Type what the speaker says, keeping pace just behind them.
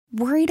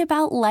Worried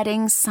about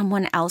letting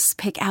someone else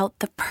pick out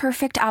the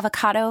perfect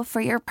avocado for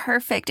your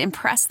perfect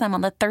impress them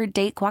on the third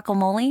date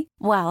guacamole?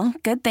 Well,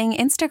 good thing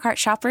Instacart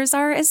shoppers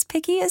are as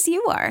picky as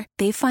you are.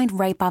 They find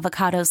ripe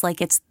avocados like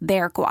it's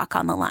their guac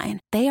on the line.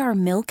 They are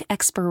milk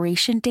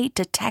expiration date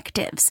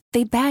detectives.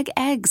 They bag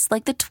eggs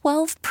like the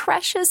 12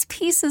 precious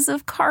pieces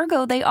of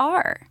cargo they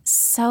are.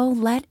 So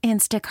let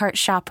Instacart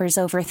shoppers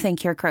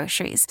overthink your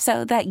groceries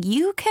so that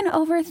you can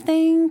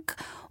overthink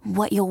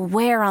what you'll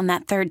wear on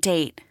that third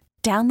date.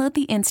 Download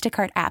the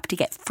Instacart app to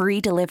get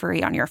free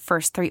delivery on your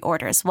first 3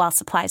 orders while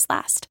supplies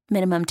last.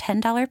 Minimum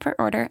 $10 per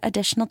order.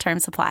 Additional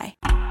terms apply.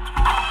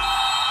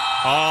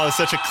 Oh,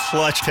 such a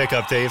clutch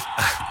pickup, Dave.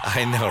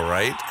 I know,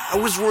 right? I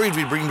was worried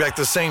we'd bring back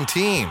the same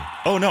team.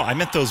 Oh, no, I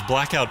meant those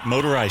blackout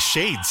motorized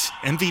shades.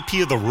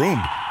 MVP of the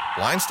room.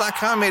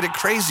 Blinds.com made it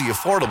crazy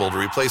affordable to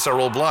replace our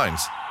old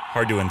blinds.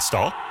 Hard to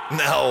install?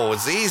 No,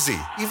 it's easy.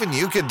 Even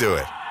you could do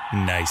it.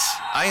 Nice.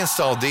 I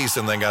installed these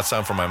and then got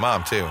some for my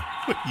mom, too.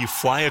 What, you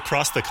fly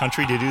across the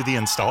country to do the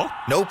install?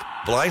 Nope.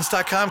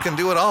 Blinds.com can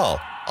do it all.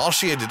 All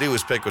she had to do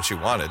was pick what she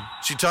wanted.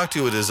 She talked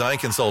to a design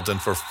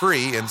consultant for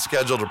free and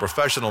scheduled a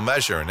professional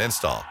measure and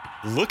install.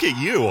 Look at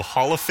you, a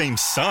Hall of Fame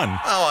son.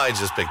 Oh, I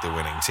just picked the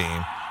winning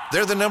team.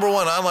 They're the #1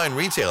 online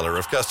retailer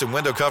of custom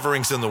window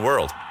coverings in the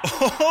world.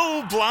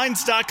 Oh,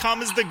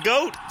 Blinds.com is the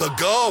GOAT. The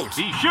GOAT!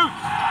 He shoots.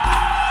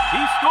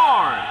 He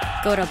scores.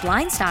 Go to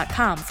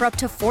Blinds.com for up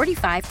to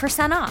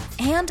 45% off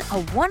and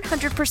a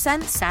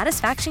 100%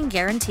 satisfaction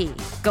guarantee.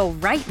 Go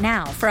right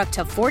now for up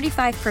to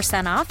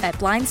 45% off at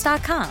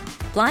Blinds.com.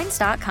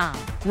 Blinds.com.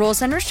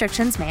 Rules and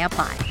restrictions may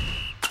apply.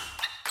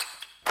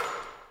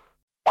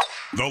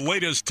 The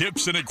latest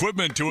tips and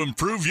equipment to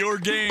improve your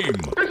game.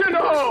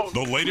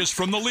 The latest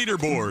from the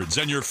leaderboards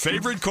and your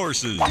favorite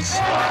courses.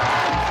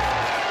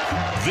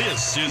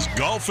 This is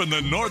Golf in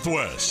the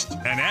Northwest,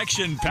 an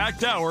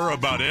action-packed hour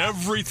about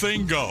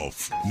everything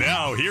golf.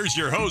 Now, here's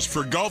your host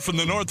for Golf in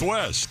the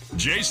Northwest,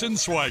 Jason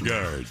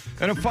Swigard.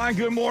 And a fine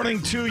good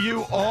morning to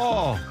you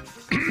all.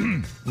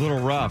 A little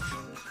rough.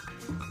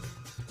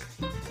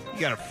 You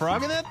got a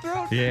frog in that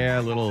throat? Yeah,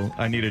 a little.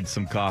 I needed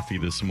some coffee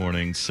this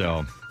morning,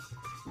 so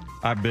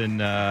I've been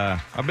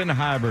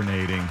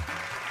hibernating.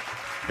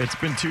 It's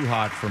been too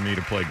hot for me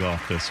to play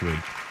golf this week.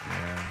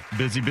 Yeah.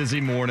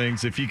 Busy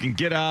mornings. If you can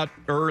get out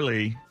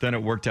early, then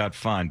it worked out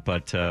fine.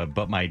 But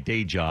my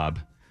day job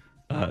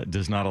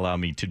does not allow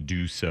me to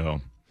do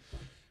so.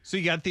 So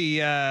you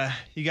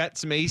got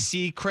some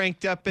AC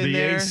cranked up in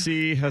there? The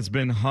AC has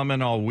been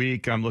humming all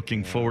week. I'm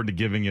looking forward to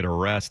giving it a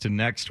rest. And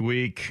next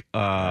week,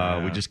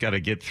 we just got to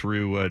get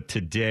through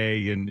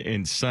today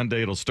and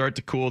Sunday. It'll start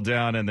to cool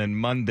down, and then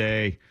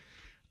Monday,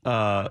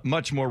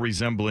 much more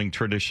resembling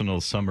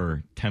traditional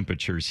summer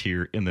temperatures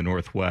here in the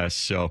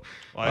Northwest. So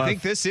I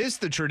think this is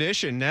the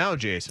tradition now,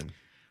 Jason.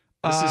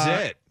 This is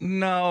it.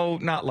 No,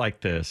 not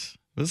like this.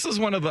 This is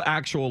one of the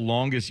actual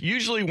longest.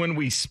 Usually when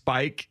we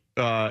spike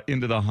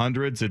into the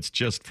hundreds, it's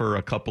just for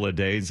a couple of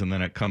days, and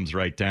then it comes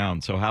right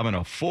down. So having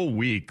a full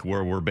week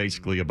where we're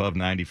basically above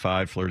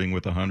 95, flirting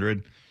with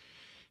 100,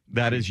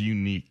 that is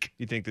unique.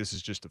 You think this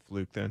is just a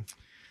fluke then?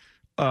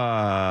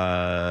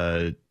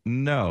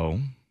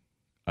 No.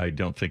 I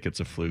don't think it's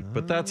a fluke,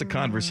 but that's a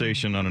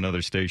conversation on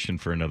another station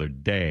for another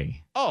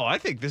day. Oh, I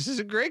think this is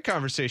a great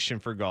conversation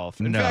for golf.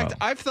 In No. fact,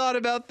 I've thought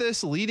about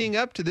this leading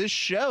up to this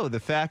show, the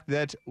fact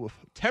that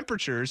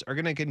temperatures are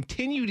going to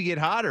continue to get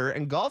hotter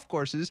and golf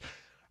courses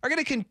are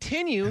going to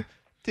continue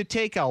to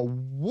take a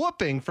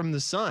whooping from the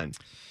sun.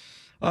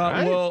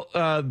 Right? Well,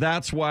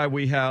 that's why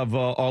we have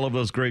all of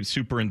those great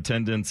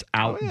superintendents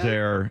out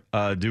there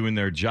doing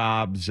their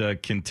jobs,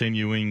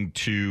 continuing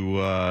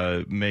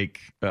to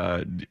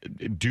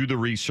do the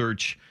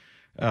research,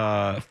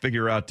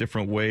 figure out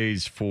different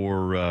ways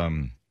for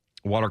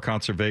water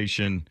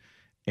conservation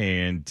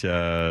and,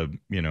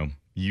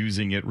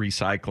 using it,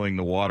 recycling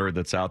the water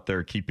that's out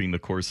there, keeping the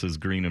courses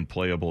green and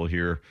playable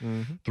here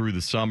through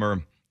the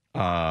summer.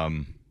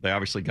 They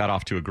obviously got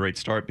off to a great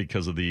start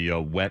because of the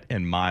wet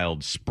and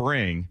mild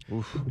spring,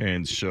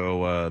 and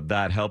so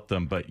that helped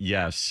them. But,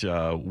 yes,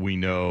 we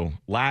know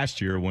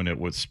last year when it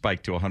was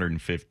spiked to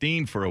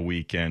 115 for a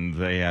weekend,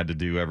 they had to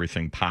do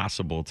everything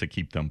possible to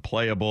keep them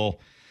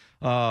playable.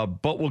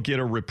 But we'll get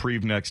a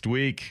reprieve next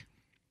week.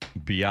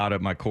 Be out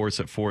at my course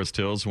at Forest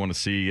Hills. Want to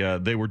see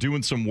they were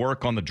doing some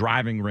work on the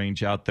driving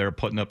range out there,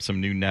 putting up some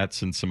new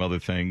nets and some other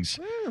things,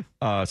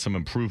 some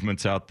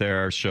improvements out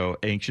there. So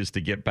anxious to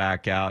get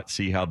back out,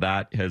 see how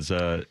that has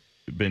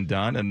been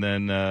done, and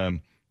then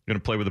going to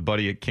play with a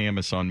buddy at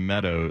Camas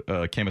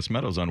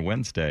Meadows on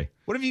Wednesday.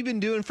 What have you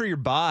been doing for your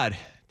bod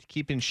to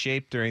keep in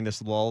shape during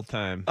this lull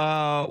time?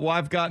 Well,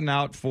 I've gotten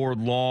out for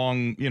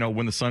long,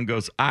 when the sun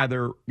goes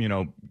either,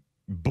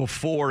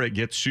 before it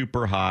gets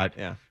super hot.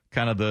 Yeah.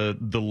 Kind of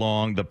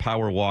the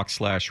power walk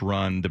 /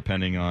 run,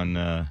 depending on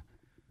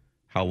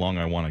how long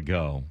I want to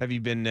go. Have you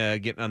been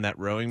getting on that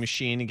rowing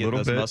machine and getting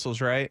Little those bit.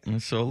 muscles right?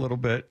 So a little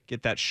bit.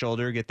 Get that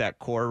shoulder, get that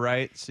core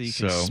right, so you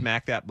can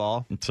smack that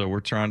ball. So we're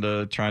trying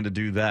to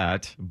do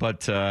that.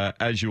 But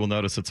as you will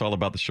notice, it's all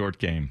about the short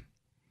game.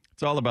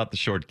 It's all about the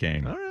short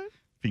game. All right.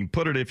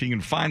 if you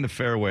can find the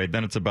fairway,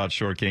 then it's about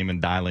short game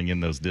and dialing in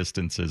those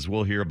distances.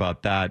 We'll hear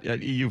about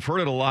that. You've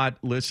heard it a lot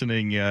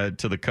listening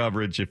to the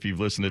coverage. If you've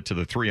listened to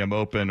the 3M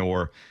Open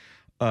or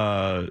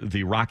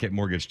the Rocket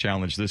Mortgage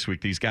Challenge this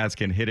week, these guys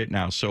can hit it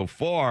now. So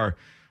far,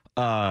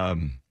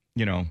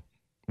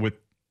 with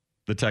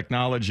the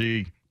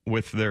technology,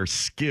 with their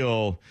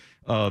skill,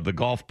 the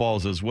golf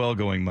balls as well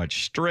going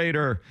much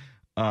straighter.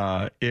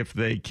 If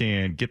they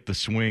can get the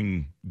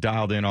swing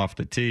dialed in off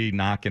the tee,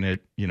 knocking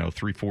it,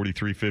 340,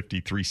 350,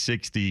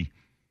 360,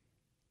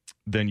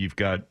 then you've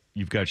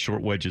got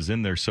short wedges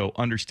in there. So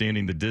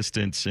understanding the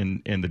distance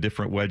and the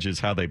different wedges,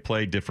 how they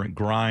play, different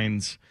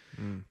grinds,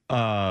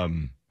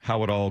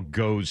 how it all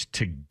goes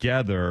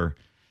together,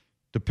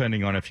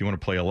 depending on if you want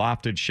to play a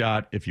lofted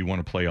shot, if you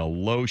want to play a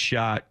low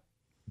shot,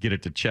 get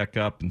it to check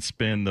up and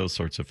spin, those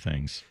sorts of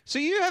things. So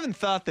you haven't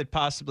thought that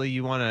possibly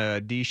you want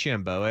to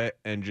DeChambeau it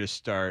and just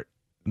start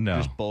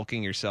just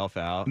bulking yourself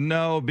out?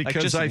 No,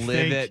 because I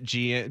think at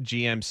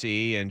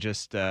GMC and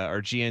just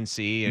or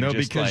GNC and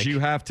because you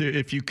have to,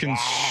 if you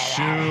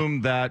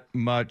consume that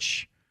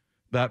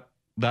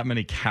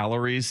many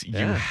calories,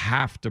 you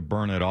have to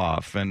burn it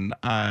off, and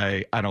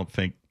I don't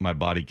think my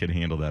body can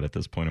handle that at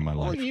this point in my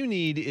life. All you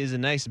need is a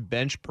nice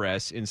bench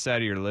press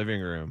inside of your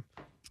living room.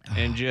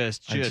 And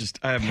just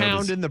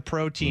pounding the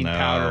protein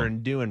powder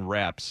and doing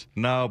reps.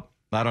 No,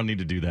 I don't need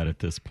to do that at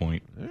this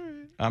point. All right.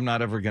 I'm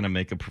not ever going to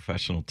make a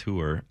professional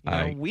tour.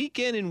 Week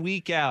in and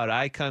week out,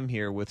 I come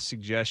here with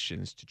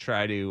suggestions to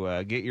try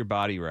to get your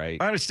body right.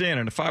 I understand.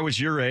 And if I was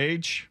your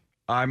age,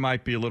 I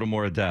might be a little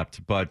more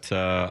adept. But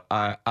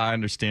I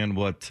understand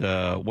what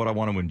I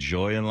want to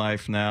enjoy in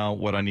life now,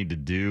 what I need to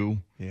do.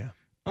 Yeah.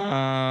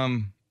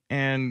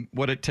 And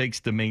what it takes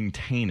to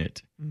maintain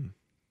it.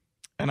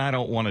 And I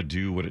don't want to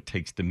do what it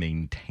takes to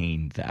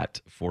maintain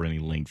that for any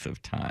length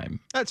of time.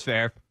 That's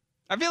fair.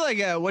 I feel like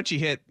once you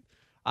hit,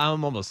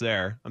 I'm almost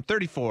there. I'm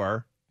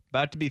 34,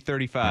 about to be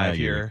 35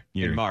 here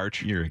in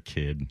March. You're a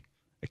kid.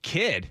 A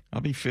kid?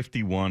 I'll be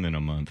 51 in a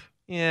month.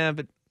 Yeah,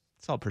 but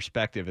it's all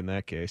perspective in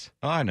that case.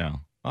 Oh, I know.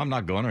 I'm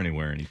not going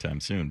anywhere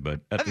anytime soon.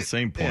 But at the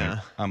same point,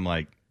 I'm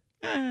like,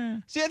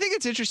 See, I think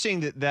it's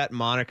interesting that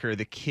moniker,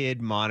 the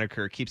kid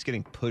moniker, keeps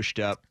getting pushed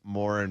up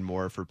more and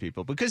more for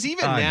people. Because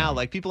even now,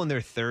 like people in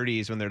their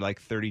 30s, when they're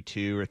like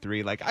 32 or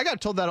 3, like I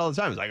got told that all the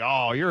time. It's like,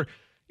 oh, you're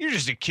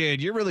just a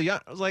kid. You're really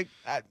young. I was like,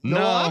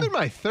 no, I'm in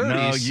my 30s.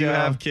 No, you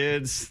have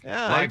kids.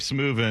 Yeah, life's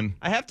moving.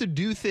 I have to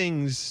do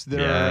things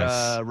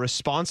that are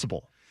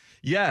responsible.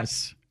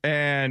 Yes.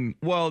 And,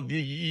 well,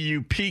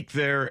 you peak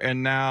there,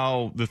 and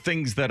now the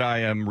things that I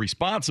am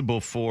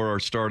responsible for are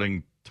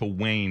starting to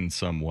wane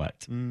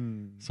somewhat.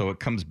 So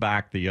it comes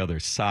back the other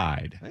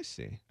side. I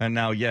see. And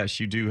now, yes,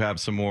 you do have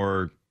some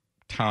more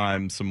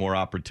time, some more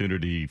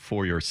opportunity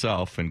for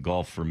yourself, and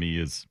golf for me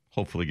is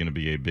hopefully going to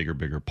be a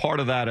bigger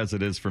part of that, as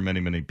it is for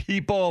many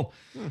people,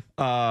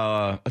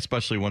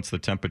 especially once the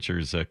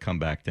temperatures come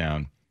back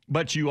down.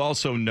 But you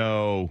also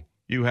know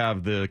you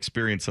have the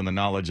experience and the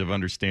knowledge of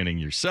understanding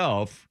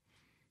yourself,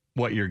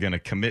 what you're going to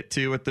commit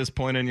to at this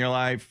point in your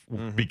life,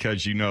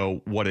 because you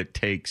know what it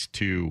takes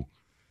to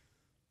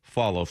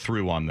follow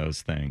through on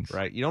those things.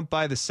 Right. You don't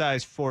buy the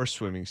size 4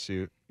 swimming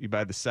suit. You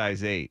buy the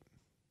size 8.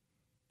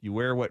 You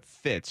wear what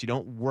fits. You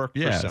don't work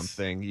for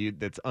something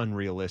that's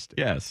unrealistic.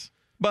 Yes.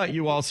 But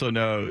you also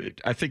know,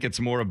 I think it's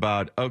more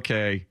about,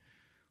 okay,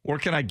 where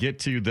can I get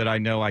to that I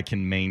know I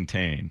can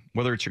maintain?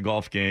 Whether it's your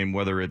golf game,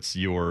 whether it's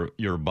your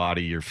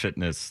body, your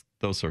fitness,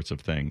 those sorts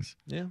of things.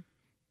 Yeah.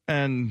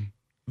 And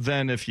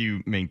then if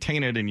you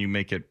maintain it and you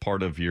make it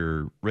part of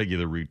your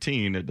regular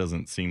routine, it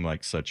doesn't seem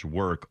like such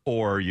work,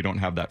 or you don't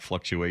have that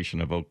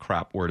fluctuation of, oh,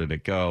 crap, where did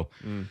it go?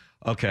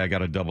 Okay, I got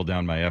to double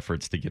down my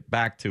efforts to get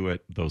back to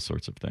it, those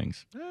sorts of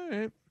things. All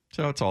right.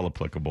 So it's all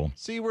applicable.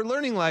 See, we're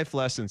learning life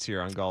lessons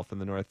here on Golf in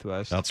the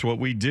Northwest. That's what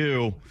we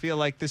do. I feel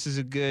like this is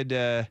a good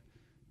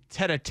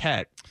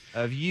tete-a-tete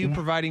of you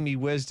providing me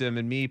wisdom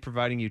and me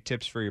providing you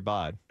tips for your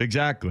bod.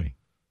 Exactly.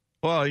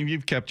 Well,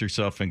 you've kept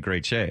yourself in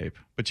great shape,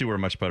 but you were a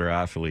much better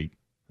athlete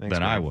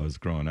than I was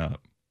growing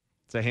up.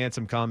 It's a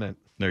handsome comment.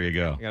 There you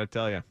go. I got to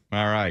tell you.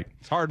 All right.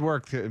 It's hard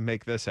work to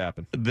make this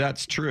happen.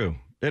 That's true.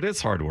 It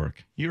is hard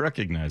work. You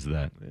recognize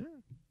that. Yeah.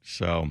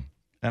 So,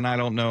 and I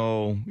don't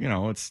know,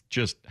 it's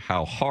just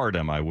how hard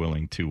am I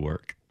willing to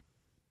work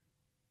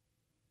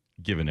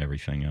given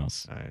everything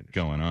else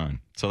going on.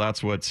 So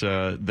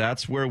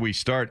that's where we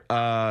start.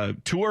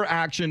 Tour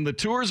action. The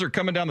tours are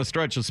coming down the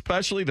stretch,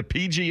 especially the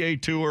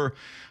PGA Tour.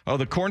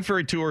 The Korn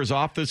Ferry Tour is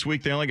off this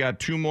week. They only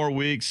got 2 more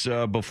weeks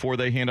before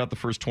they hand out the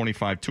first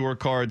 25 tour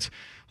cards.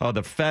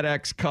 The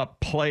FedEx Cup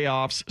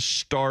playoffs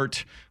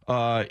start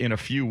in a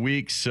few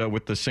weeks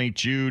with the St.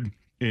 Jude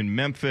in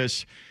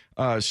Memphis.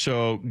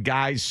 So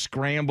guys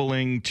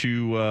scrambling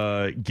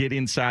to get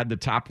inside the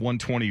top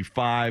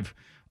 125.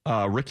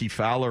 Ricky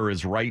Fowler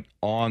is right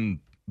on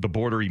the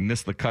border. He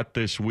missed the cut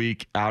this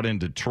week out in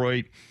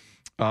Detroit.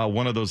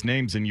 One of those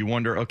names, and you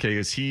wonder, okay,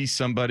 is he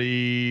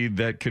somebody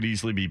that could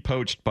easily be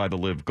poached by the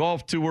Live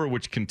Golf Tour,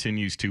 which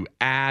continues to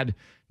add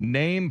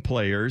name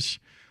players?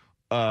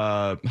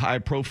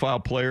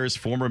 high-profile players,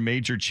 former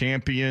major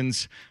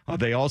champions.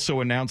 They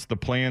also announced the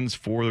plans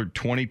for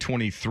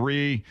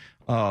 2023.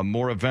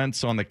 More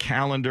events on the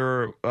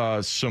calendar,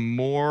 some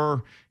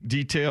more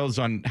details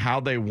on how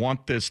they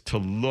want this to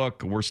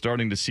look. We're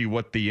starting to see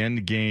what the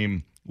end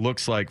game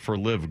looks like for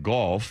Live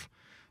Golf.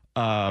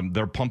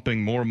 They're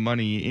pumping more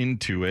money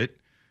into it.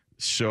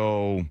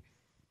 So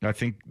I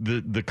think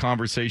the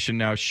conversation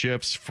now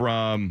shifts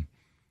from,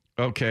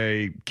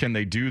 okay, can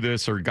they do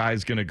this? Or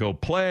guys going to go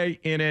play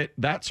in it?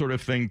 That sort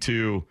of thing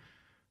to,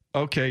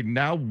 okay,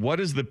 now what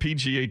is the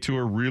PGA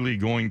Tour really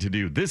going to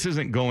do? This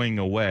isn't going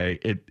away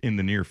in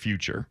the near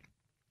future.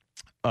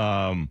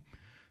 All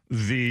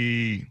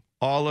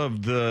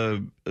of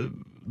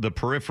the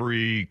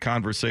periphery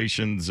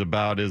conversations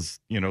about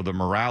the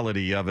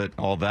morality of it,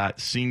 all that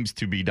seems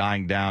to be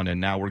dying down. And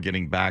now we're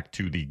getting back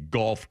to the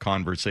golf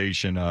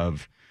conversation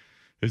of,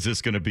 is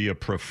this going to be a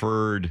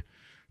preferred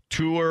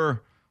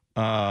tour?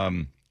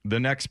 The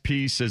next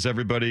piece is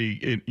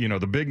everybody,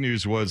 the big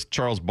news was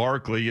Charles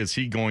Barkley. Is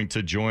he going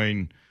to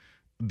join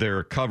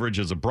their coverage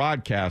as a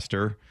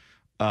broadcaster?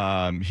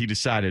 He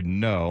decided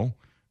no.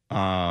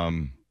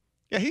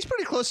 Yeah, he's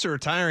pretty close to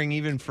retiring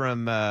even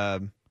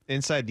from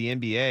inside the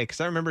NBA,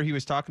 because I remember he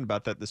was talking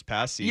about that this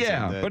past season.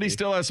 Yeah, but he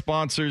still has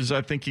sponsors.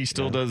 I think he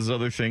still does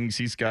other things.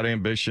 He's got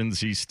ambitions.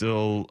 He's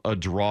still a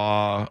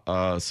draw,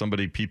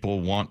 somebody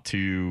people want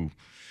to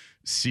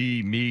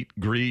see, meet,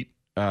 greet.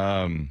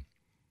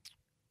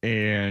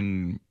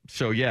 And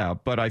so, yeah,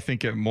 but I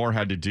think it more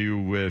had to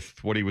do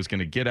with what he was going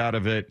to get out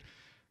of it,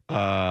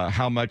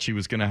 how much he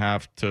was going to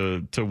have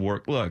to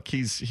work. Look,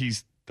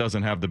 he's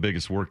doesn't have the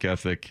biggest work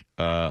ethic,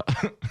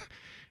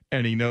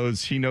 and he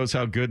knows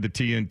how good the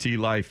TNT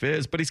life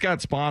is, but he's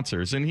got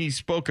sponsors, and he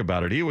spoke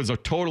about it. He was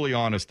totally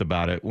honest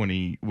about it when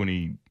he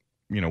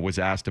was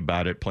asked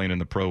about it playing in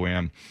the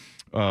Pro-Am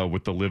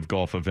with the Live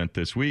Golf event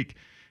this week.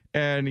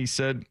 And he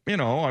said,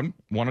 I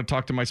want to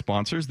talk to my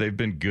sponsors. They've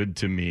been good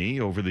to me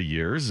over the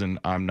years, and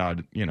I'm not,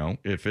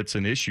 if it's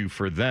an issue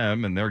for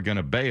them and they're going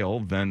to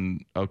bail,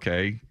 then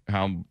okay,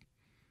 how?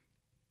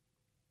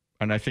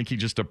 And I think he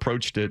just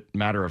approached it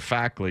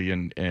matter-of-factly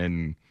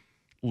and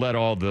let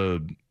all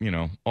the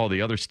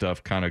other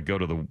stuff kind of go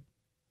to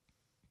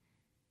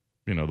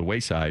the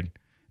wayside.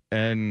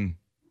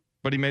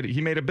 But he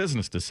made a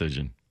business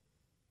decision,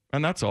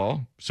 and that's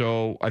all.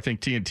 So I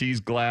think TNT's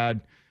glad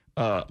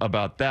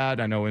about that.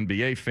 I know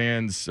NBA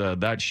fans,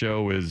 that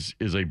show is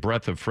a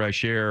breath of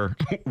fresh air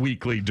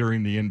weekly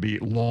during the NBA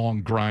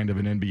long grind of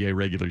an NBA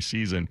regular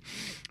season.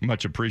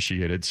 Much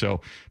appreciated.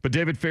 So, but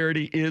David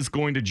Feherty is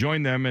going to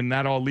join them, and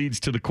that all leads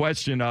to the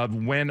question of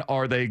when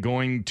are they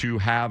going to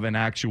have an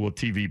actual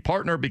TV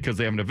partner, because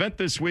they have an event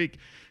this week,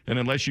 and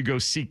unless you go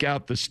seek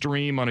out the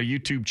stream on a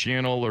YouTube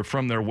channel or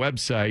from their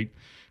website,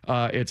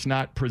 it's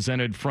not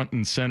presented front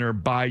and center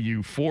by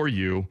you for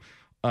you.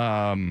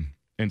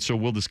 And so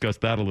we'll discuss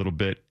that a little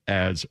bit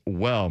as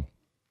well.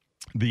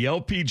 The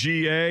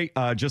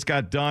LPGA just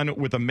got done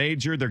with a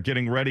major. They're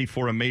getting ready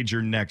for a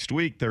major next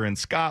week. They're in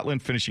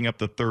Scotland, finishing up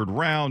the third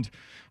round.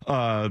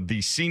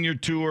 The Senior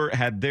Tour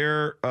had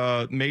their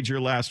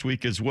major last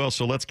week as well.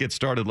 So let's get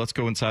started. Let's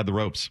go inside the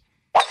ropes.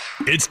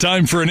 It's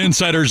time for an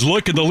insider's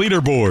look at the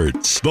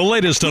leaderboards, the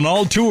latest on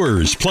all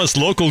tours, plus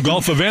local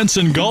golf events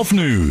and golf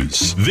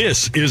news.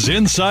 This is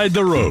Inside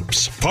the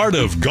Ropes, part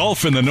of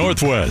Golf in the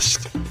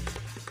Northwest.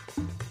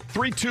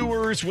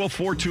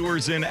 4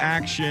 tours in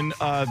action.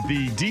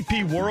 The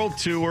DP World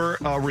Tour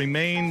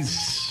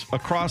remains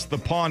across the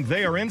pond.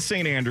 They are in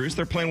St. Andrews.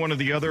 They're playing one of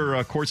the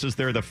other courses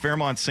there, the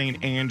Fairmont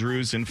St.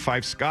 Andrews in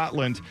Fife,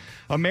 Scotland.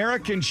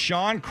 American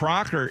Sean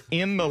Crocker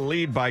in the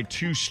lead by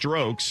 2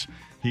 strokes.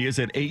 He is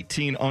at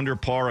 18 under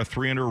par, a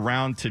 300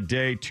 round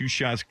today, 2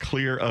 shots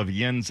clear of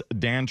Jens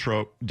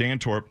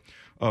Dantorp.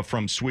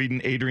 From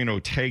Sweden. Adrian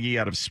Otegi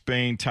out of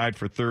Spain, tied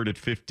for third at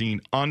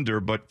 15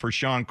 under. But for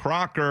Sean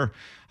Crocker,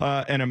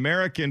 an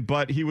American,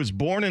 but he was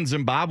born in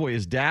Zimbabwe.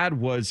 His dad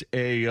was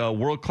a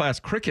world-class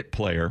cricket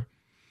player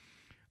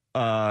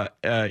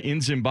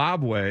in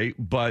Zimbabwe,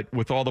 but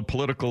with all the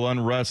political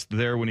unrest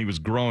there when he was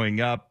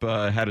growing up,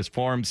 had his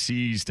farm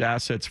seized,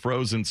 assets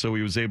frozen, so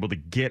he was able to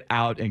get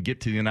out and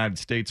get to the United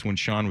States when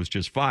Sean was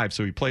just 5.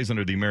 So he plays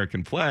under the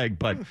American flag,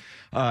 but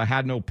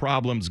had no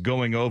problems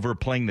going over,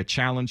 playing the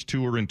Challenge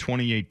Tour in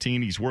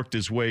 2018. He's worked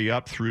his way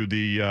up through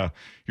the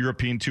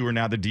European Tour,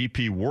 now the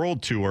DP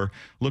World Tour,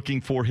 looking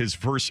for his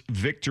first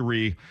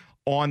victory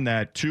on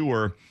that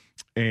tour.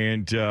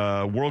 And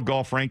world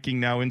golf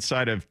ranking now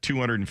inside of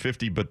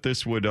 250, but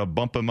this would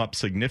bump him up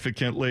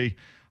significantly.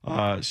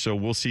 So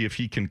we'll see if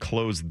he can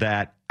close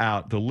that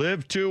out. The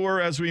Live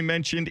Tour, as we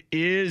mentioned,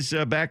 is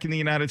back in the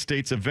United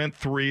States. Event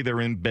 3,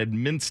 they're in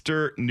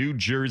Bedminster, New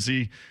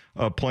Jersey,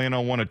 playing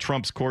on one of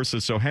Trump's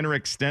courses. So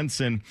Henrik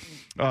Stenson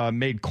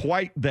made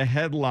quite the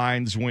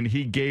headlines when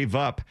he gave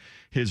up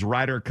his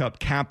Ryder Cup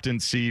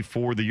captaincy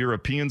for the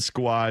European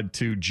squad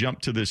to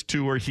jump to this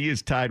tour. He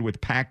is tied with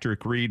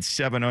Patrick Reed,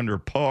 7 under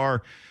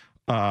par,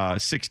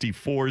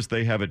 64s.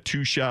 They have a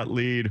 2-shot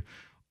lead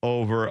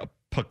over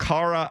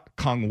Pakara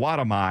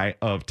Kongwatamai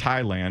of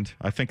Thailand.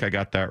 I think I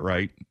got that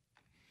right.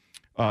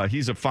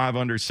 He's a 5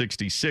 under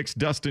 66.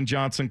 Dustin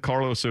Johnson,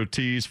 Carlos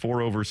Ortiz,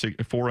 4 under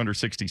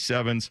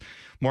 67s.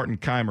 Martin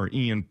Keimer,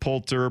 Ian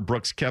Poulter,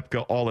 Brooks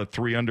Koepka, all at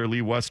 3 under.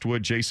 Lee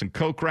Westwood, Jason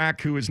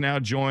Kokrak, who has now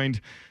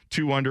joined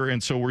 2 under.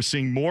 And so we're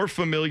seeing more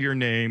familiar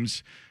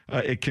names.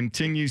 It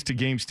continues to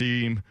game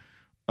steam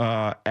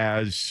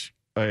as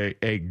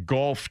a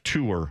golf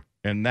tour,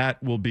 and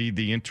that will be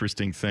the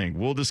interesting thing.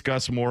 We'll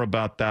discuss more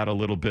about that a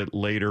little bit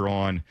later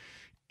on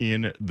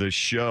in the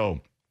show.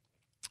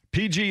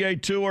 PGA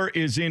Tour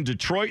is in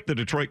Detroit, the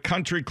Detroit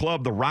Country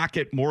Club, the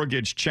Rocket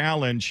Mortgage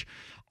Challenge.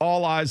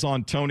 All eyes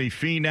on Tony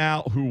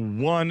Finau,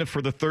 who won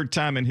for the 3rd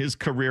time in his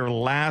career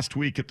last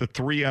week at the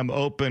 3M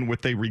Open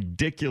with a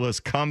ridiculous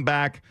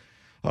comeback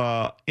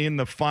in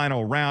the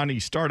final round. He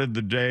started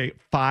the day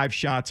 5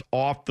 shots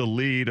off the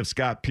lead of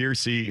Scott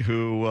Piercy,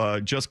 who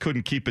just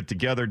couldn't keep it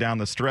together down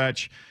the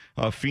stretch.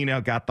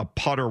 Finau got the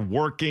putter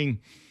working.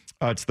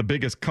 It's the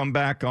biggest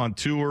comeback on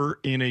tour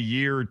in a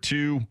year or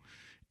two.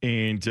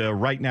 And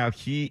right now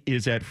he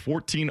is at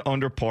 14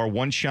 under par,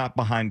 1 shot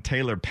behind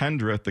Taylor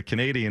Pendrith, the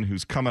Canadian,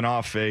 who's coming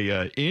off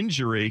a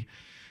injury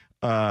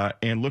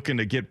and looking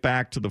to get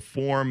back to the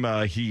form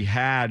he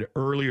had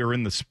earlier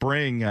in the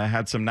spring.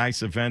 Had some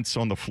nice events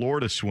on the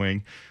Florida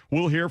swing.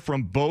 We'll hear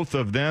from both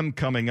of them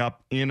coming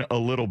up in a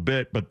little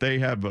bit, but they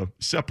have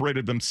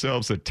separated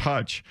themselves a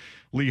touch.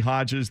 Lee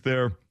Hodges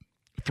there,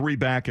 3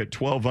 back at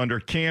 12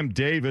 under. Cam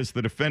Davis,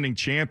 the defending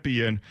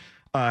champion,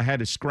 had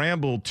to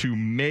scramble to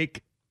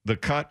make the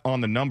cut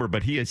on the number,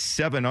 but he is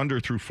 7 under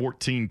through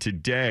 14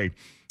 today,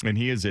 and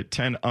he is at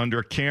 10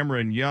 under.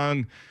 Cameron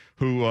Young,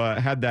 who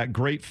had that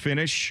great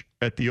finish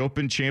at the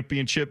Open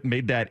Championship,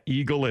 made that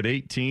eagle at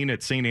 18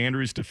 at St.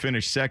 Andrews to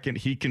finish 2nd.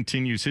 He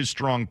continues his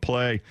strong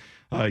play.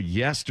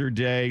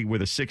 Yesterday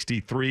with a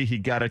 63, he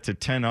got it to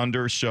 10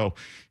 under, so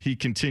he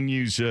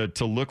continues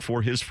to look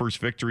for his first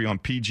victory on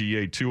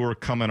PGA Tour,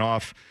 coming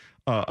off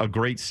a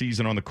great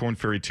season on the Korn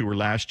Ferry Tour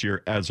last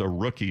year as a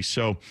rookie.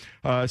 So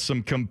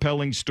some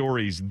compelling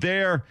stories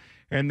there.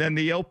 And then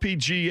the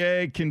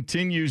LPGA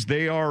continues.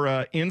 They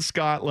are in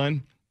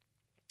Scotland.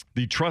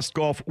 The Trust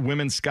Golf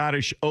Women's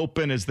Scottish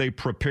Open as they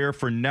prepare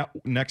for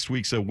next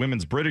week's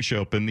Women's British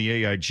Open,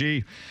 the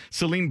AIG.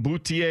 Celine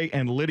Boutier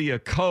and Lydia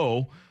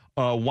Ko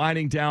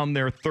winding down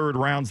their 3rd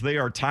rounds. They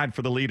are tied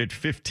for the lead at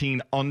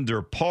 15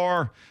 under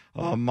par.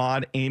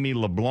 Maud Amy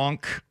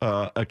LeBlanc,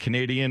 a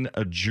Canadian,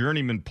 a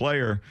journeyman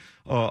player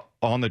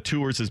on the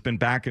tours, has been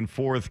back and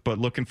forth, but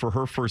looking for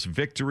her first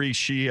victory.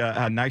 She had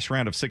a nice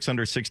round of 6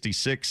 under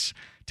 66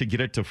 to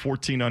get it to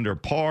 14 under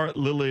par.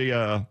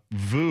 Lilia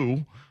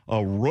Vu,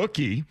 a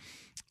rookie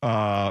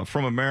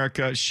from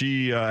America,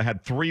 she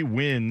had 3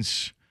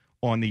 wins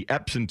on the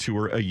Epson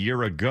Tour a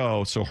year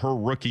ago. So her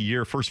rookie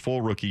year, first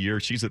full rookie year,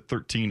 she's at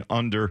 13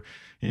 under,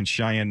 and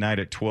Cheyenne Knight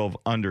at 12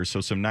 under.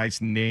 So some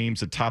nice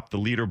names atop the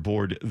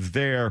leaderboard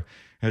there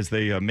as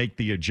they make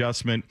the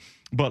adjustment.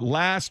 But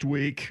last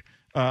week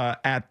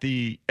at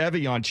the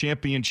Evian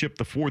Championship,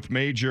 the 4th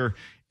major,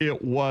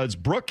 it was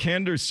Brooke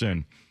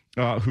Henderson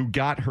who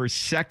got her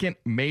 2nd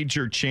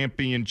major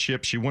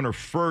championship. She won her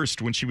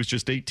first when she was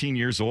just 18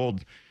 years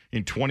old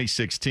in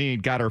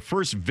 2016. Got her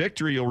first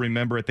victory, you'll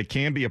remember, at the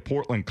Cambia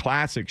Portland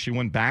Classic. She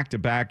won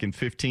back-to-back in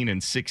 15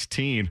 and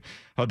 16.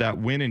 That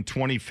win in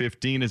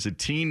 2015 as a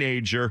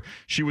teenager.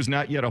 She was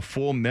not yet a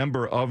full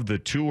member of the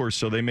tour,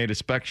 so they made a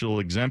special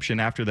exemption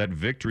after that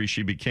victory.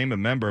 She became a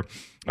member.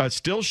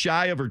 Still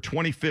shy of her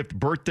 25th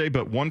birthday,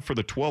 but won for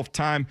the 12th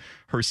time.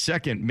 Her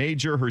 2nd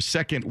major, her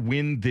 2nd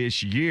win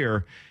this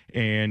year,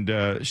 and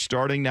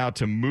starting now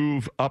to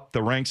move up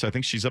the ranks. I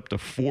think she's up to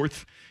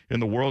 4th in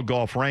the World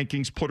Golf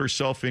Rankings, put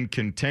herself in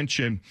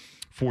contention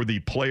for the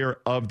Player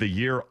of the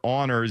Year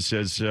honors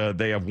as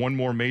they have one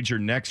more major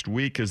next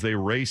week as they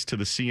race to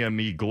the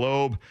CME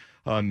Globe.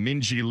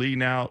 Minjee Lee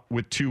now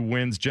with 2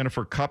 wins.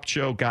 Jennifer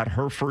Kupcho got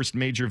her first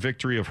major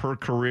victory of her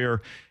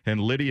career.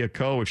 And Lydia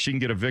Ko, if she can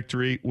get a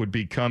victory, would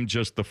become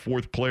just the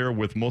 4th player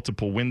with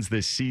multiple wins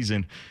this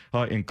season,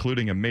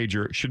 including a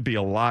major. Should be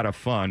a lot of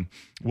fun.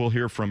 We'll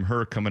hear from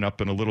her coming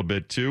up in a little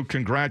bit, too.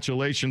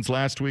 Congratulations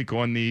last week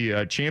on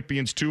the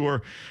Champions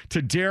Tour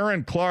to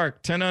Darren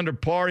Clarke, 10 under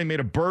par. He made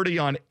a birdie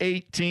on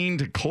 18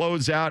 to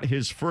close out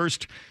his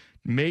first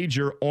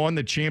major on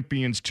the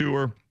Champions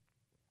Tour.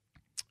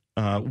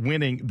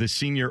 Winning the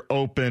Senior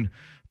Open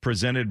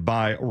presented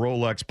by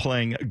Rolex,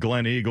 playing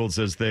Glen Eagles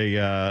as they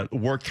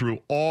worked through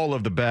all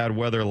of the bad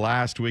weather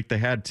last week. They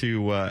had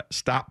to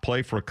stop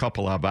play for a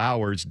couple of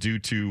hours due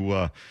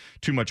to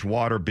too much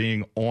water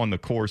being on the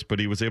course, but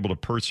he was able to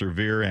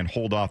persevere and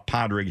hold off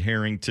Padraig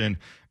Harrington,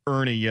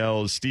 Ernie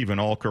Els, Stephen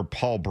Alker,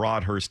 Paul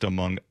Broadhurst,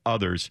 among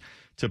others,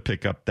 to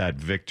pick up that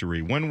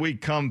victory. When we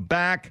come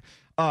back,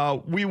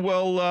 we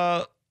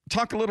will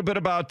talk a little bit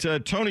about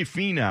Tony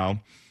Finau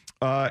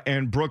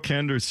and Brooke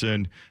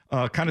Henderson,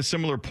 kind of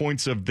similar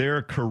points of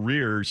their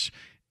careers,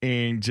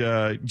 and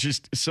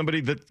just somebody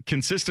that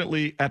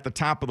consistently at the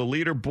top of the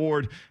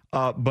leaderboard,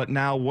 but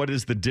now what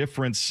is the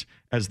difference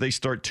as they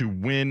start to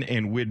win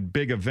and win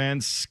big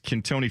events?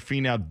 Can Tony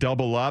Finau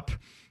double up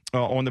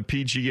on the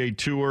PGA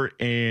Tour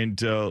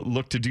and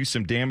look to do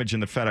some damage in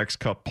the FedEx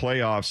Cup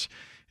playoffs?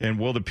 And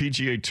will the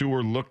PGA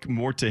Tour look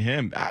more to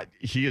him?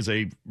 He is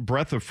a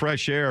breath of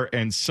fresh air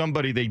and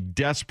somebody they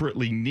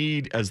desperately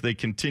need as they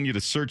continue to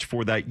search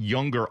for that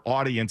younger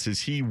audience.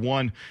 Is he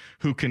one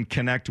who can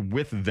connect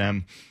with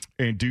them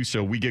and do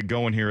so? We get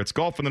going here. It's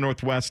Golf in the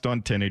Northwest on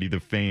 1080 The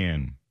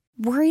Fan.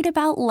 Worried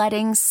about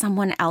letting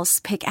someone else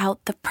pick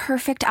out the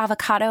perfect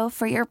avocado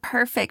for your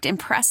perfect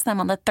impress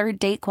them on the third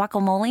date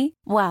guacamole?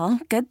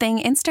 Well, good thing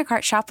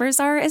Instacart shoppers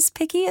are as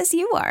picky as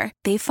you are.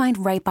 They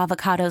find ripe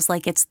avocados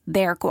like it's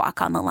their guac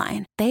on the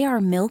line. They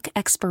are milk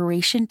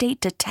expiration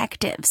date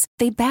detectives.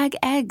 They bag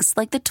eggs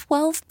like the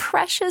 12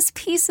 precious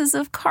pieces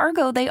of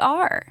cargo they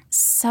are.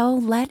 So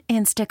let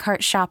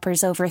Instacart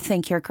shoppers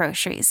overthink your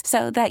groceries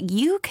so that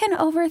you can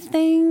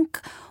overthink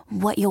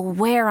what you'll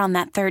wear on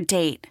that third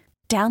date.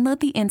 Download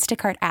the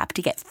Instacart app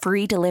to get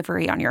free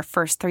delivery on your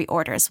first 3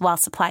 orders while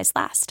supplies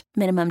last.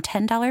 Minimum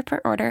 $10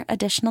 per order.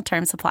 Additional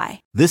terms apply.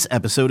 This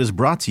episode is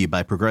brought to you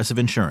by Progressive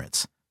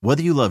Insurance.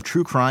 Whether you love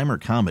true crime or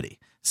comedy,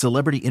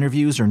 celebrity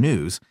interviews or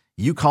news,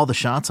 you call the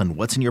shots on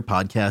what's in your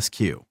podcast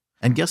queue.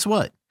 And guess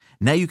what?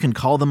 Now you can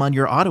call them on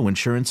your auto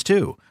insurance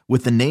too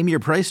with the Name Your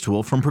Price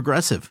tool from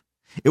Progressive.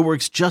 It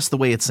works just the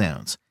way it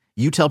sounds.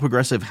 You tell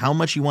Progressive how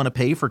much you want to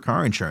pay for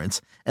car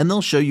insurance, and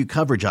they'll show you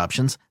coverage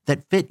options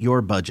that fit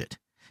your budget.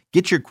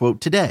 Get your quote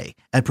today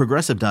at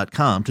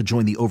Progressive.com to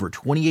join the over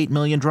 28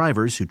 million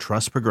drivers who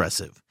trust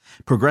Progressive.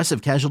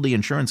 Progressive Casualty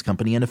Insurance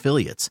Company and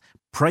Affiliates.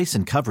 Price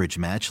and coverage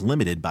match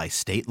limited by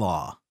state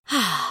law.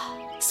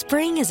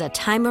 Spring is a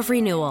time of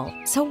renewal,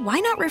 so why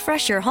not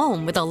refresh your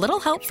home with a little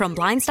help from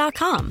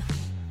Blinds.com?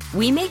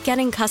 We make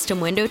getting custom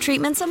window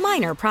treatments a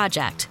minor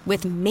project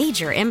with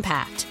major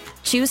impact.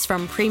 Choose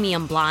from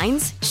premium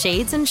blinds,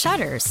 shades, and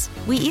shutters.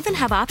 We even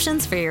have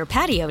options for your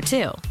patio,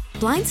 too.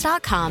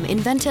 Blinds.com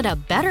invented a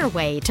better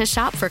way to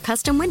shop for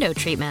custom window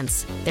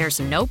treatments. There's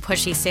no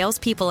pushy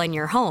salespeople in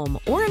your home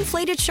or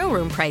inflated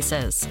showroom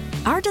prices.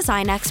 Our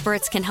design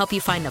experts can help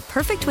you find the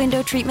perfect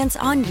window treatments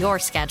on your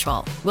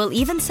schedule. We'll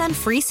even send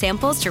free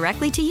samples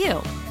directly to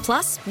you.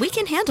 Plus, we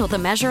can handle the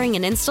measuring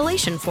and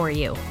installation for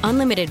you.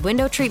 Unlimited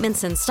window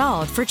treatments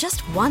installed for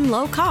just one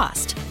low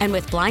cost. And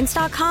with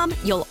Blinds.com,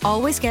 you'll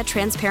always get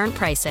transparent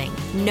pricing.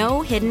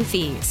 No hidden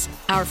fees.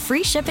 Our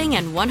free shipping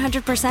and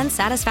 100%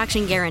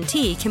 satisfaction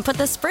guarantee can put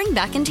the spring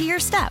back into your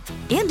step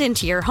and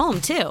into your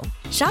home, too.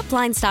 Shop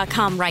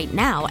Blinds.com right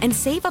now and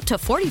save up to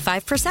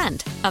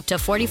 45%. Up to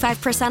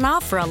 45%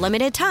 off for a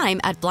limited time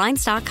at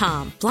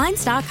Blinds.com.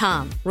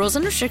 Blinds.com. Rules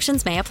and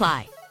restrictions may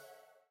apply.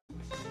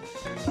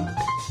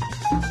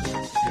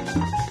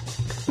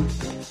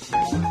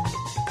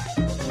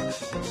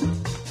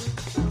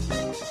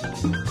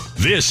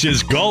 This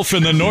is Golf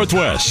in the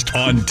Northwest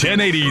on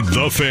 1080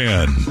 The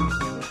Fan.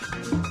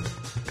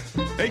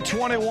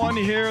 8:21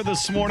 here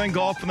this morning.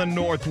 Golf in the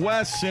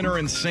Northwest. Sinner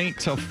and Saint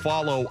to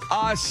follow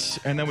us.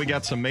 And then we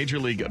got some Major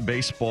League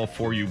Baseball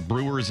for you.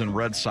 Brewers and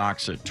Red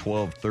Sox at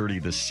 12:30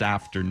 this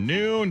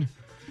afternoon.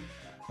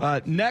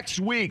 Next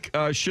week,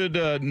 should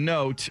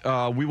note,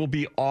 we will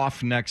be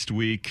off next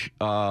week.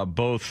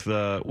 Will's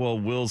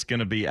going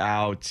to be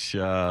out.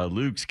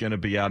 Luke's going to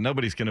be out.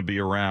 Nobody's going to be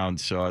around.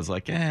 So I was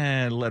like,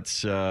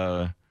 let's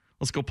go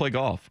play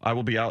golf. I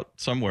will be out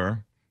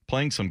somewhere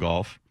playing some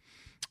golf.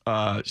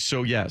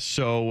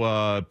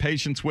 So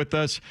patience with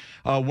us.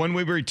 When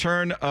we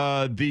return,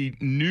 the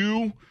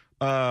new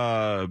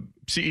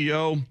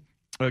CEO,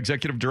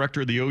 Executive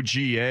Director of the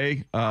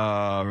OGA,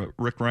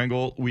 Rick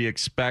Rangel, we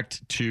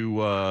expect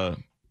to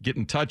get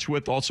in touch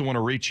with. Also want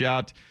to reach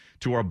out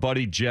to our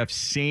buddy Jeff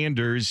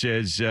Sanders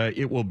as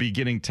it will be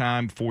getting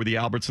time for the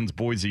Albertsons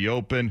Boise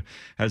Open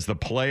as the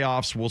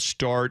playoffs will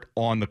start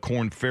on the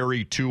Korn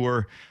Ferry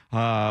Tour.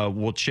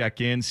 We'll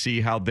check in,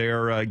 see how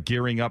they're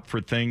gearing up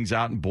for things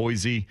out in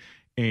Boise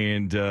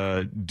and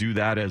do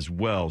that as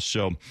well.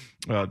 So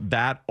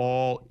that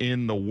all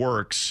in the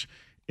works.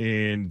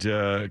 And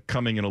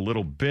coming in a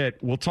little bit,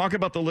 we'll talk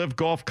about the Live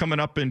Golf coming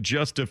up in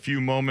just a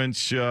few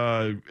moments.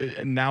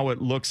 Now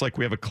it looks like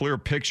we have a clear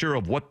picture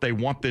of what they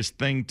want this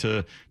thing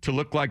to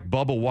look like.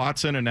 Bubba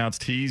Watson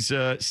announced he's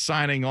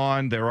signing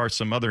on. There are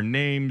some other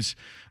names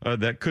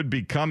that could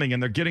be coming,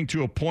 and they're getting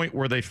to a point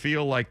where they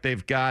feel like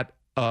they've got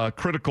a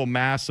critical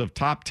mass of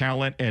top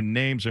talent and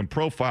names and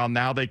profile.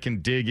 Now they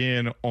can dig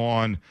in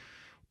on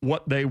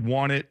what they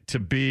want it to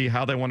be,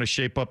 how they want to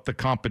shape up the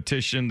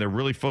competition. They're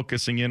really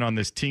focusing in on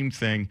this team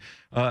thing,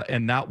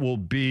 and that will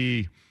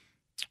be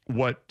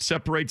what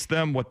separates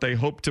them, what they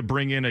hope to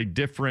bring in a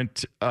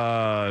different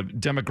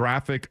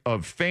demographic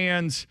of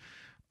fans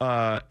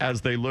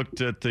as they looked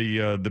at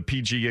the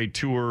PGA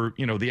Tour.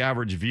 You know, the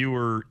average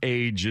viewer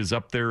age is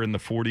up there in the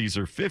 40s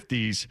or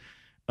 50s.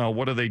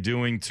 What are they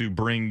doing to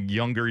bring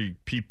younger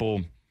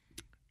people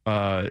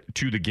to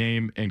the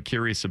game and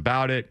curious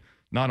about it?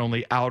 Not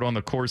only out on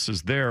the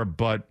courses there,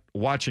 but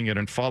watching it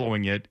and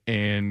following it.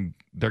 And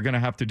they're going to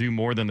have to do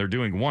more than they're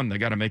doing. One, they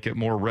got to make it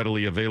more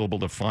readily available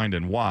to find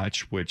and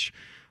watch, which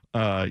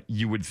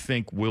you would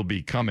think will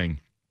be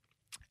coming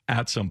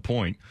at some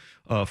point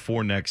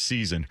for next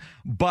season.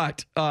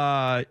 But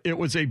it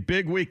was a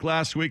big week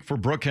last week for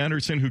Brooke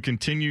Henderson, who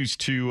continues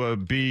to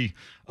be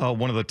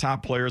one of the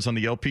top players on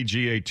the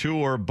LPGA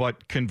Tour,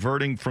 but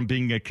converting from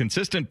being a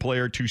consistent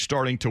player to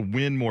starting to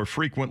win more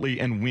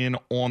frequently and win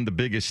on the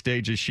biggest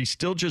stages. She's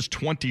still just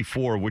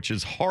 24, which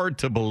is hard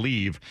to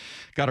believe.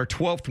 Got her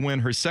 12th win,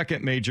 her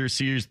second major.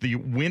 She is the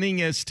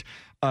winningest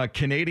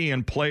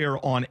Canadian player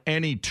on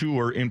any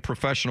tour in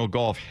professional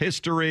golf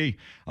history.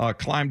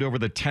 Climbed over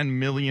the $10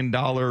 million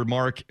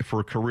mark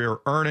for career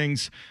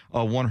earnings.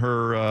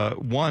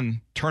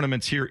 Won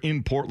tournaments here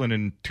in Portland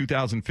in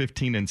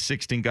 2015 and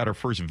 16. Got her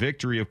first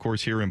victory, of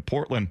course, here in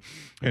Portland.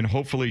 And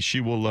hopefully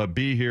she will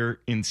be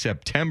here in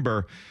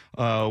September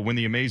when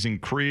the amazing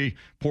Cree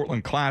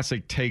Portland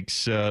Classic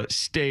takes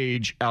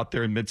stage out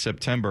there in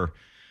mid-September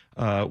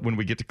when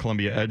we get to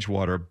Columbia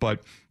Edgewater.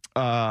 But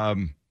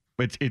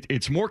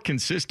it's more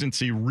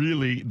consistency,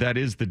 really, that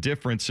is the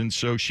difference. And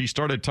so she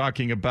started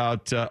talking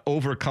about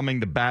overcoming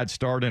the bad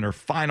start in her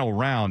final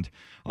round,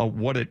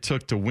 what it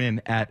took to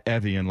win at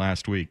Evian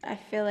last week. I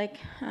feel like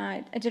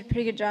I did a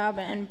pretty good job,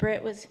 and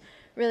Britt was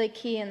really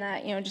key in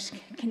that, just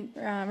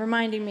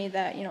reminding me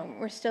that,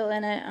 we're still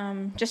in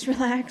it. Just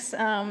relax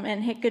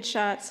and hit good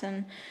shots,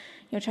 and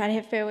try to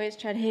hit fairways,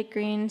 try to hit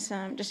greens,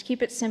 just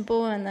keep it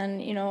simple. And then,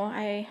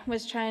 I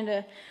was trying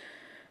to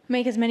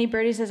make as many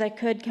birdies as I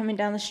could coming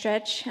down the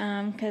stretch,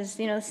 because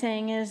the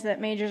saying is that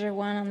majors are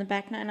won on the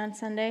back nine on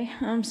Sunday.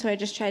 So I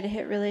just tried to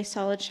hit really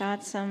solid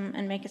shots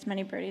and make as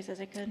many birdies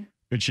as I could.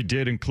 And she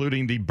did,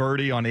 including the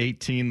birdie on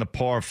 18, the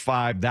par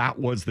 5. That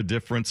was the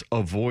difference,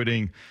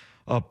 avoiding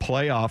a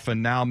playoff,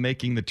 and now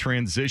making the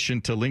transition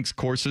to links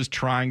courses,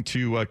 trying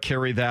to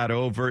carry that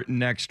over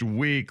next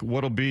week.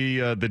 What'll be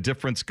the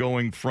difference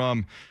going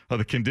from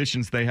the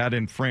conditions they had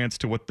in France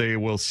to what they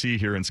will see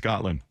here in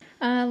Scotland?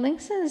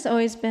 Links has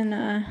always been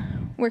a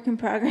work in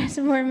progress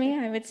for me,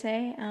 I would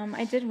say.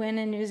 I did win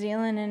in New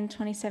Zealand in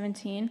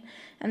 2017,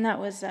 and that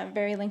was a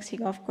very linksy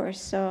golf course.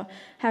 So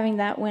having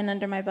that win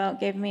under my belt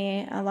gave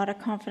me a lot of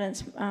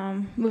confidence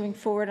moving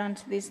forward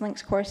onto these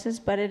links courses.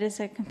 But it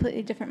is a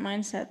completely different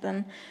mindset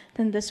than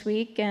this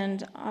week,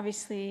 and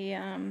obviously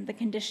the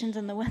conditions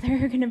and the weather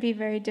are going to be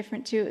very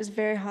different too. It was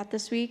very hot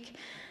this week.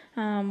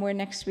 Where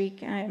next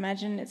week, I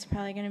imagine it's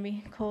probably going to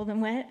be cold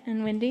and wet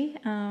and windy.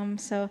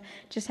 So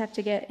just have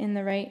to get in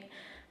the right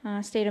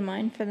state of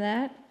mind for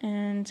that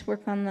and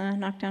work on the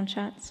knockdown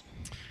shots.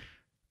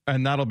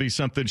 And that'll be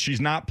something. She's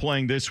not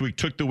playing this week,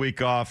 took the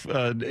week off,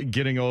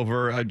 getting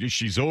over.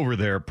 She's over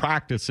there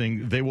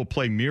practicing. They will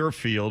play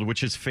Muirfield,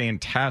 which is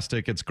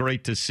fantastic. It's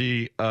great to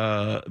see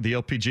the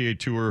LPGA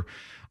Tour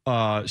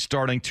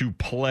starting to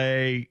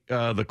play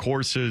the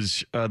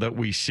courses that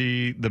we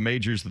see, the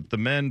majors that the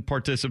men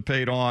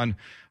participate on.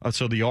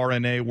 So the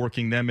RNA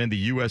working them in,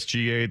 the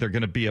USGA. They're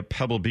going to be at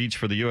Pebble Beach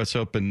for the U.S.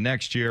 Open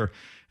next year.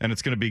 And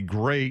it's going to be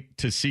great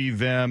to see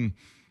them.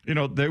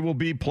 They will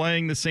be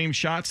playing the same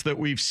shots that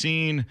we've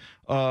seen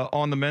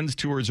on the men's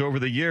tours over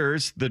the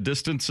years. The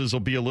distances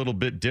will be a little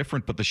bit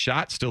different, but the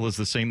shot still is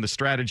the same. The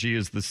strategy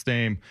is the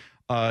same.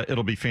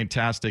 It'll be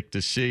fantastic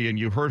to see. And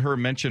you heard her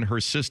mention her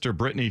sister,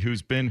 Brittany,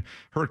 who's been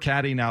her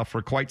caddy now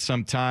for quite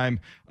some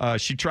time.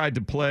 She tried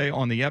to play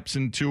on the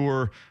Epson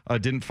Tour,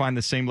 didn't find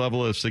the same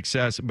level of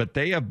success, but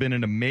they have been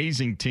an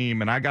amazing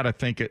team. And I got to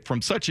think it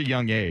from such a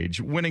young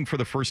age, winning for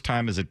the first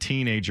time as a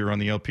teenager on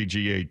the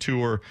LPGA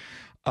Tour,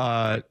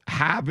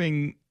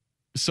 having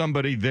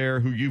somebody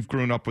there who you've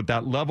grown up with,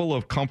 that level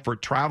of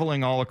comfort,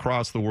 traveling all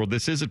across the world.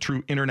 This is a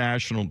true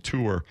international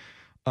tour,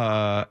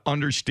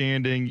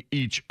 understanding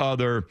each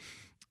other,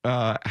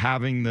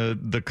 having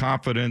the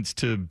confidence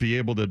to be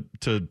able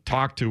to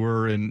talk to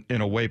her in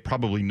a way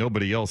probably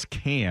nobody else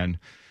can,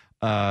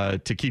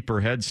 to keep her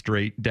head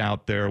straight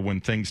out there when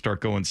things start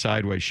going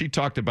sideways. She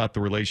talked about the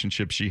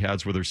relationship she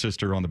has with her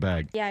sister on the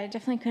bag. Yeah, I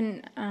definitely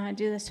couldn't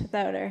do this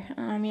without her.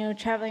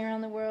 Traveling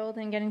around the world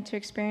and getting to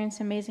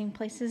experience amazing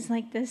places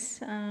like this,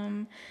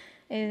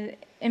 it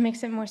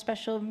makes it more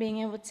special being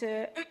able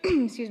to,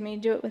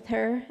 do it with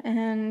her.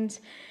 And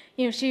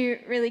she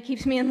really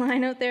keeps me in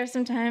line out there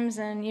sometimes,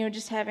 and,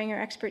 just having her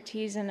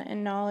expertise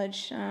and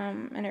knowledge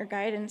and her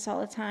guidance all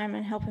the time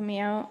and helping me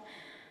out.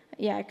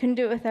 Yeah, I couldn't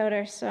do it without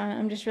her, so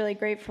I'm just really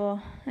grateful.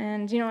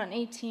 And, on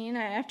 18,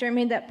 after I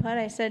made that putt,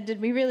 I said,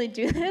 did we really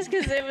do this?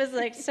 Because it was,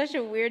 such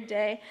a weird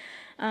day.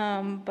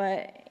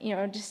 But,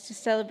 just to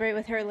celebrate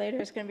with her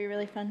later is going to be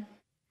really fun.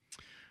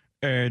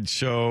 And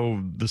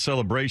so the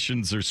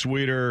celebrations are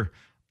sweeter.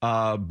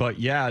 But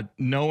yeah,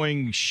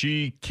 knowing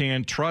she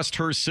can trust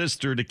her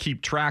sister to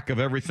keep track of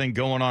everything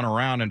going on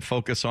around and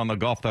focus on the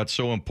golf, that's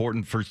so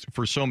important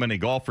for so many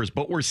golfers.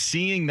 But we're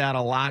seeing that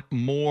a lot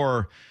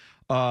more,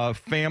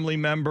 family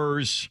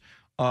members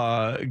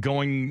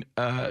going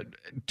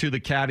to the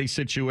caddy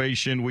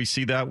situation. We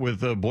see that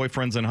with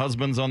boyfriends and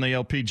husbands on the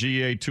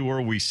LPGA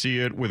Tour. We see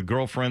it with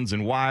girlfriends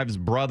and wives,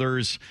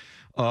 brothers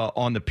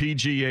on the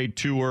PGA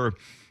Tour.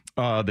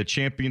 The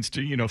champions,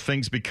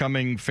 things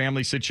becoming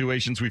family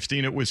situations. We've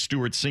seen it with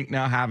Stuart Sink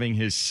now having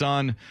his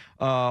son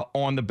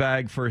on the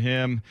bag for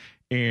him.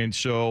 And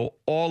so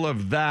all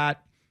of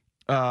that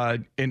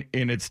and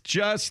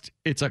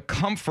it's a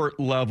comfort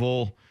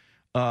level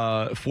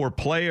for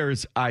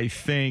players, I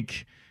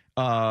think,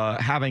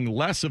 having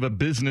less of a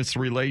business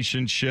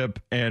relationship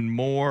and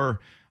more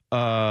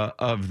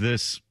of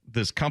this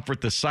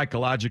comfort, the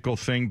psychological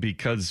thing,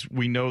 because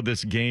we know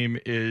this game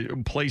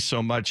plays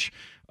so much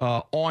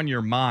on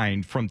your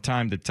mind from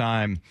time to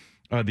time.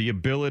 The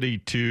ability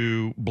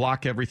to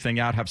block everything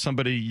out, have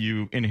somebody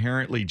you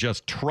inherently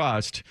just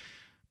trust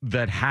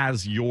that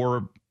has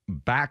your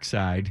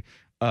backside,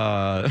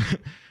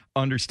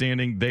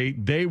 understanding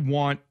they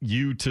want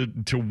you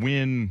to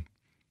win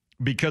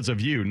because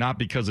of you, not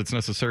because it's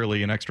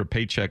necessarily an extra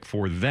paycheck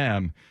for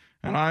them.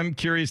 And I'm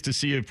curious to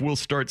see if we'll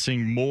start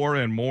seeing more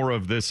and more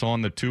of this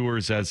on the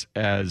tours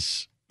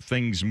as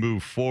things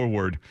move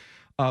forward.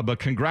 But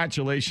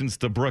congratulations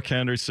to Brooke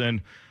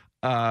Henderson.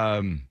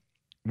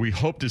 We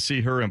hope to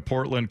see her in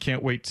Portland.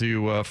 Can't wait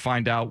to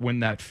find out when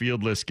that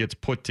field list gets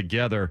put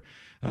together.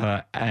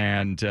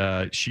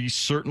 And she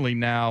certainly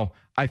now,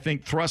 I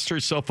think, thrust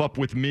herself up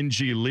with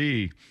Minjee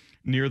Lee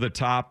near the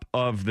top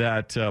of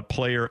that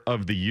Player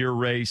of the Year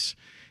race.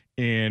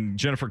 And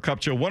Jennifer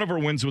Kupcho, one of her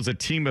wins was a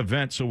team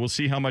event, so we'll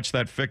see how much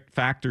that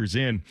factors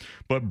in.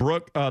 But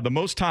Brooke, the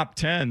most top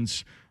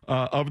tens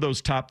of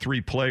those top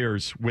three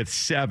players with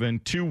 7,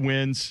 2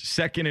 wins,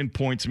 second in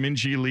points.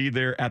 Minjee Lee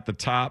there at the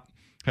top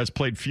has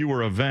played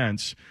fewer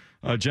events.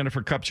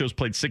 Jennifer Kupcho's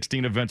played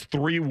 16 events,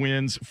 3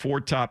 wins, 4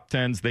 top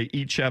tens. They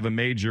each have a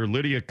major.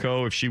 Lydia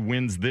Ko, if she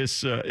wins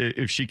this,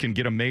 if she can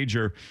get a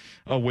major,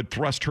 would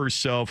thrust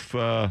herself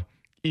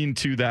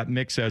into that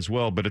mix as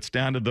well. But it's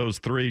down to those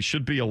 3.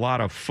 Should be a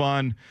lot of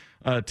fun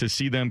to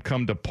see them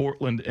come to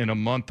Portland in a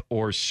month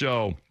or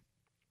so.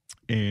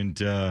 And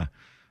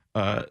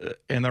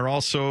they're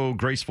also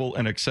graceful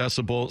and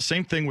accessible.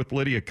 Same thing with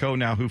Lydia Ko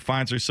now, who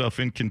finds herself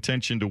in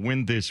contention to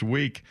win this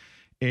week.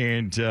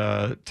 And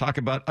talk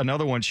about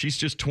another one. She's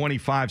just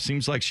 25.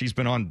 Seems like she's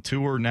been on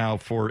tour now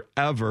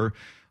forever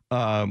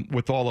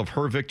with all of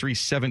her victories.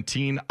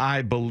 17,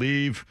 I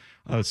believe,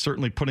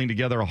 certainly putting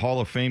together a Hall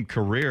of Fame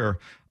career.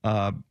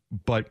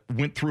 But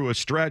went through a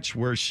stretch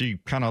where she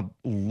kind of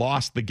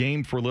lost the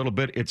game for a little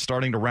bit. It's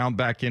starting to round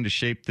back into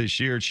shape this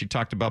year. She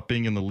talked about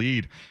being in the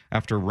lead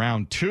after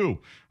round 2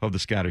 of the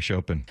Scottish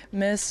Open.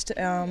 Missed,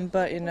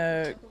 but,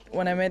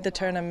 when I made the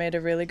turn, I made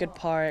a really good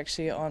par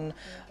actually on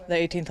the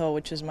 18th hole,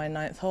 which was my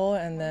 9th hole,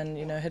 and then,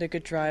 hit a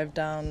good drive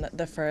down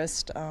the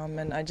first,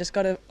 and I just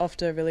got off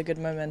to a really good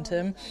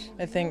momentum.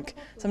 I think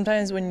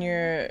sometimes when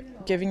you're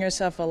giving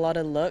yourself a lot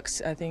of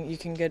looks, I think you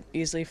can get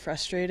easily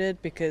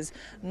frustrated because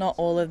not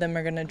all of them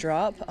are going to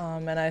drop,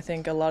 and I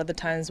think a lot of the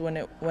times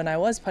when I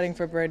was putting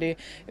for birdie,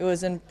 it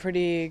was in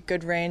pretty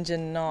good range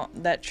and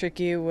not that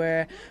tricky,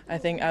 where I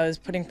think I was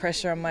putting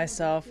pressure on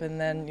myself, and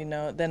then,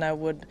 then I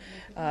would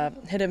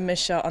hit a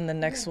missed shot on the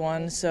next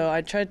one. So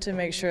I tried to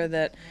make sure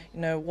that,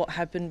 what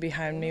happened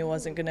behind me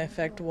wasn't going to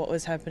affect what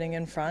was happening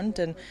in front,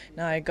 and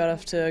I got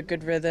off to a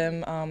good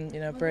rhythm,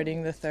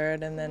 birdieing the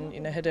third, and then,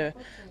 hit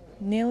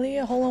nearly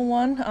a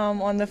hole-in-one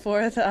on the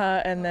fourth,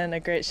 and then a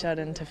great shot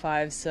into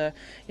 5. So,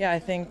 yeah, I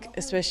think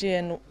especially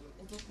in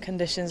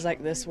conditions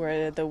like this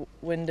where the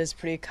wind is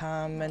pretty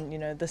calm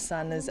and, the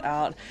sun is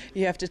out,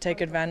 you have to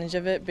take advantage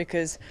of it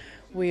because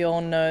we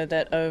all know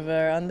that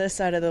over on this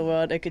side of the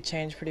world, it could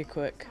change pretty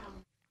quick.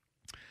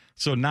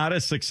 So not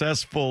as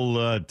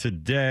successful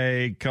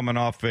today, coming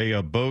off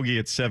a bogey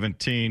at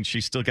 17.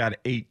 She's still got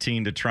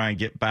 18 to try and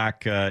get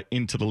back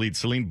into the lead.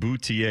 Celine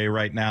Boutier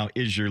right now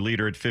is your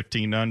leader at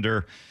 15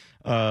 under.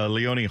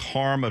 Leonie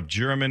Harm of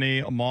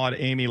Germany, Maud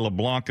Amy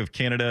LeBlanc of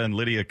Canada, and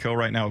Lydia Ko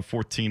right now at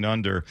 14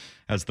 under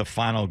as the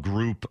final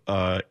group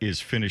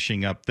is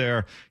finishing up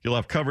there. You'll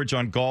have coverage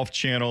on Golf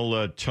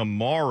Channel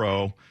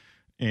tomorrow,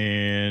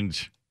 and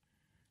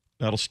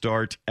that'll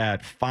start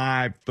at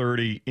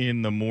 5:30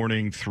 in the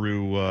morning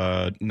through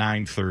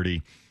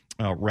 9:30,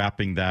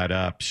 wrapping that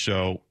up.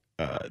 So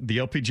the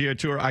LPGA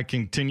Tour, I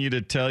continue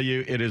to tell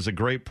you, it is a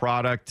great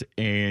product.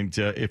 And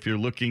if you're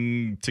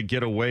looking to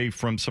get away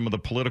from some of the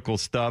political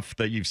stuff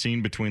that you've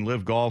seen between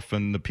Live Golf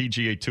and the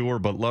PGA Tour,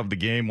 but love the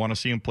game, want to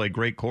see them play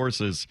great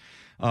courses,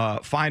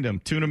 find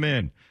them, tune them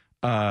in.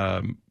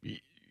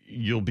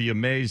 You'll be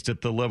amazed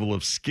at the level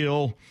of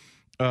skill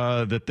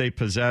that they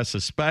possess,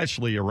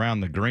 especially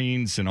around the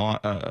greens and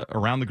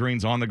around the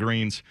greens, on the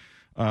greens.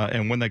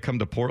 And when they come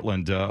to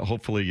Portland,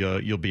 hopefully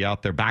you'll be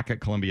out there back at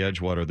Columbia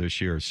Edgewater this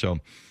year. So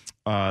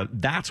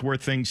that's where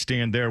things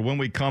stand there. When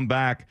we come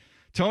back,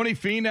 Tony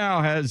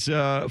Finau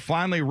has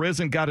finally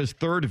risen, got his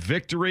 3rd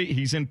victory.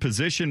 He's in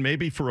position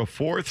maybe for a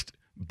 4th.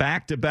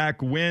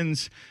 Back-to-back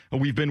wins.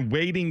 We've been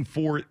waiting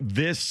for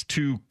this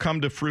to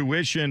come to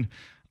fruition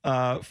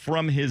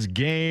from his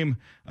game.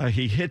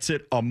 He hits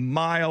it a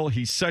mile.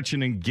 He's such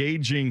an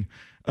engaging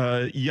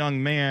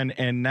young man.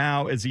 And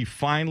now is he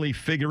finally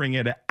figuring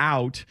it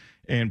out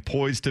and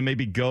poised to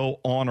maybe go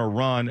on a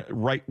run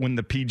right when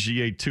the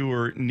PGA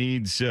Tour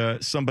needs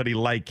somebody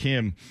like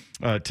him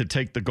to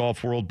take the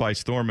golf world by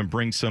storm and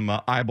bring some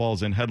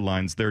eyeballs and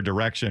headlines their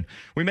direction.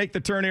 We make the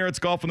turn here. It's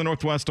Golf in the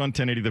Northwest on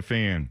 1080 The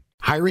Fan.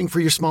 Hiring for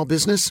your small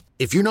business?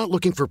 If you're not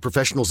looking for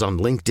professionals on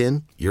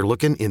LinkedIn, you're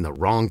looking in the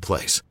wrong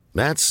place.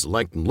 That's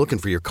like looking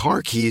for your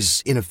car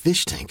keys in a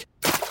fish tank.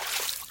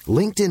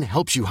 LinkedIn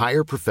helps you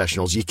hire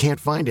professionals you can't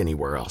find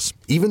anywhere else,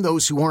 even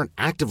those who aren't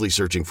actively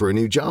searching for a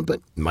new job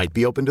but might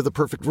be open to the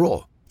perfect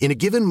role. In a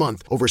given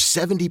month, over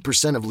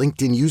 70% of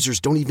LinkedIn users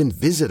don't even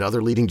visit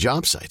other leading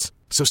job sites.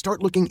 So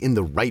start looking in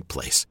the right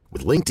place.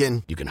 With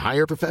LinkedIn, you can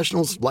hire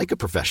professionals like a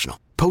professional.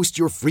 Post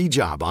your free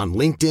job on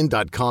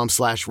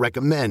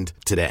linkedin.com/recommend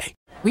today.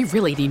 We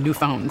really need new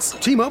phones.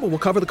 T-Mobile will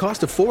cover the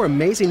cost of 4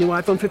 amazing new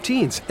iPhone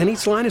 15s, and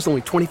each line is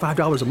only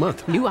 $25 a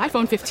month. New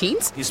iPhone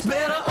 15s? It's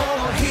better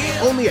over here.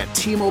 Only at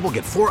T-Mobile,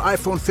 get 4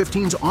 iPhone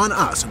 15s on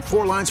us and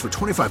 4 lines for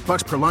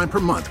 $25 per line per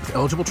month with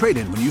eligible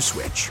trade-in when you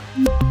switch.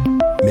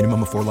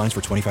 Minimum of 4 lines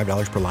for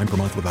 $25 per line per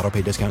month with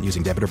autopay discount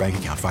using debit or bank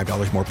account.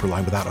 $5 more per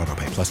line without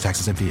autopay, plus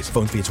taxes and fees.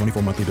 Phone fee at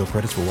 24 monthly bill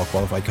credits for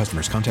well-qualified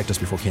customers. Contact us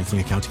before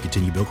canceling account to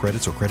continue bill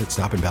credits or credit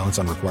stop and balance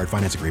on required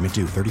finance agreement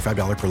due.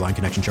 $35 per line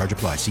connection charge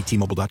applies. See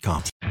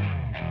T-Mobile.com.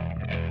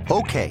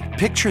 Okay,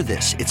 picture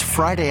this. It's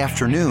Friday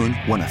afternoon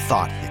when a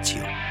thought hits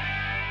you.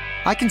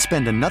 I can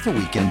spend another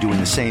weekend doing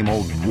the same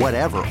old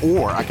whatever,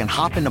 or I can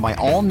hop into my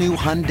all-new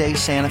Hyundai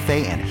Santa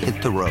Fe and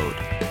hit the road.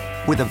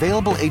 With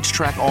available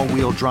H-Track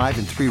all-wheel drive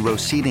and 3-row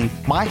seating,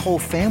 my whole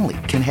family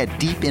can head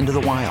deep into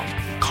the wild.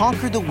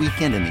 Conquer the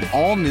weekend in the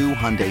all-new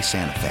Hyundai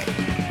Santa Fe.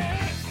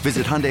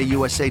 Visit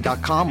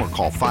HyundaiUSA.com or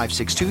call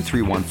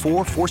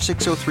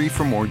 562-314-4603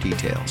 for more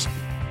details.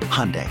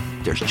 Hyundai,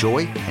 there's joy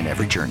in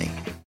every journey.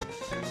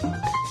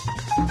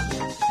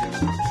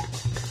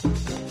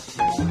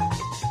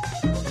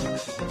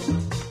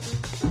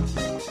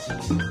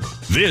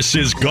 This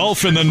is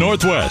Golf in the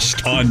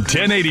Northwest on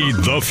 1080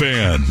 The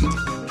Fan.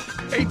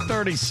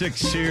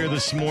 8:36 here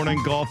this morning,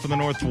 Golf in the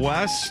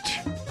Northwest.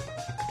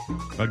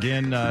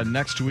 Again,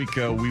 next week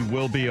we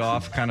will be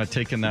off, kind of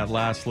taking that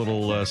last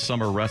little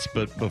summer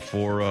respite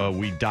before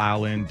we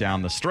dial in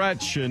down the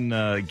stretch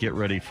and get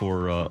ready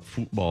for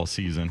football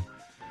season.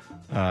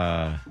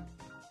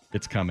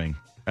 It's coming.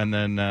 And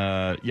then,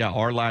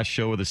 our last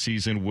show of the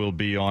season will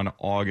be on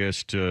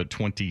August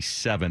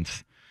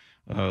 27th.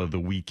 The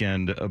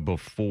weekend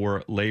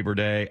before Labor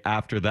Day.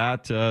 After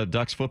that,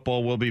 Ducks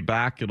football will be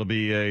back. It'll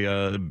be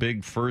a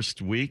big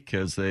first week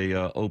as they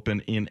open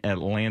in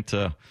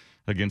Atlanta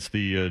against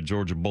the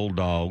Georgia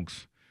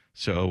Bulldogs.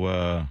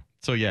 So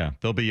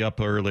they'll be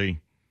up early.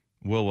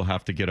 We'll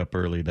have to get up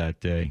early that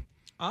day.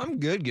 I'm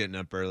good getting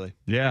up early.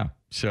 Yeah,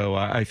 so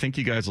I think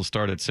you guys will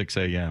start at 6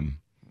 a.m.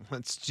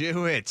 Let's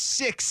do it.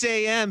 6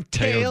 a.m.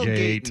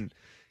 tailgating.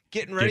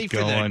 Getting ready for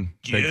that.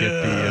 They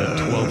get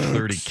the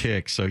 12:30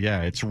 kick. So,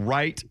 it's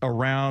right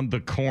around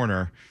the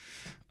corner.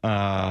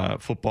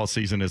 Football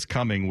season is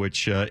coming,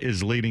 which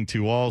is leading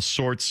to all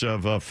sorts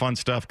of fun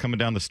stuff coming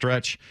down the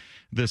stretch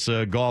this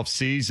golf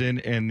season.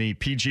 And the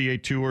PGA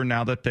Tour,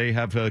 now that they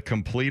have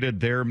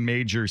completed their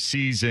major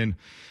season,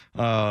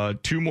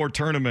 2 more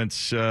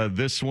tournaments,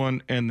 this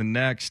one and the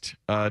next,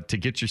 to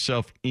get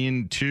yourself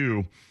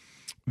into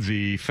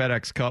the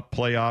FedEx Cup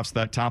playoffs,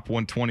 that top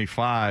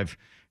 125.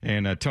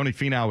 And Tony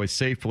Finau is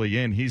safely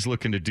in. He's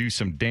looking to do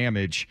some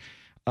damage.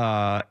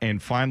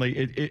 And finally,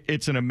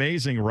 it's an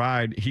amazing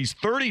ride. He's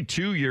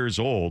 32 years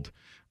old,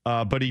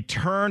 but he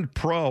turned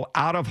pro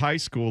out of high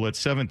school at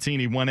 17.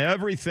 He won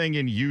everything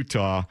in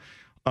Utah.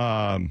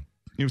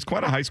 He was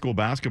quite a high school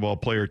basketball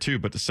player, too,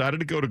 but decided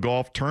to go to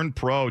golf, turned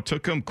pro.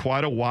 Took him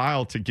quite a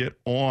while to get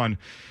on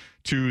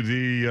to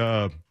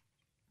the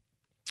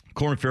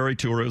Korn Ferry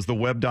Tour. It was the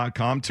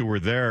web.com tour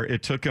there.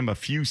 It took him a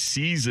few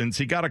seasons.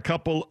 He got a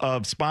couple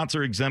of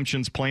sponsor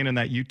exemptions playing in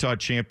that Utah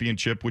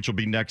Championship, which will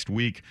be next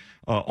week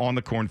on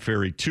the Korn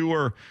Ferry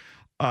Tour.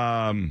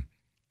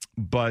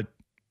 But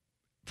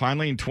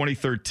finally in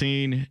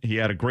 2013, he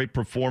had a great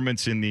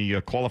performance in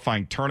the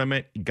qualifying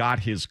tournament,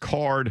 got his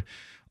card.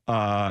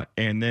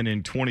 And then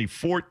in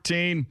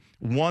 2014,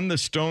 won the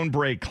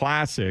Stonebreak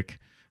Classic.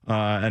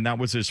 And that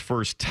was his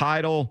first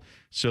title.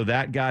 So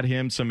that got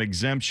him some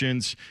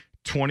exemptions.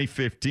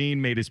 2015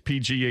 made his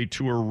PGA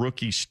Tour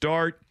rookie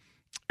start,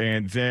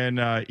 and then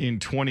in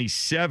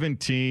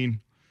 2017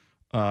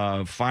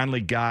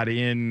 finally got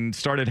in,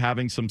 started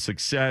having some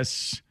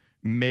success,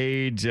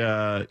 made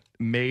the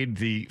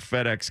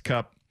FedEx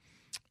Cup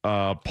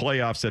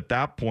playoffs at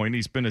that point.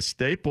 He's been a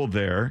staple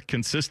there,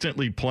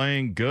 consistently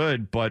playing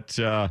good, but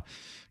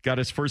got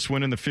his first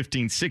win in the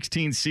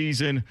 15-16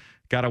 season.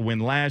 Got a win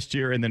last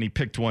year, and then he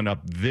picked one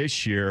up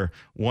this year,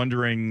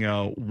 wondering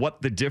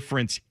what the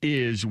difference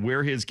is,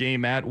 where his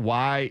game at,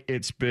 why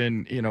it's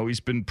been, he's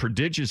been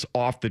prodigious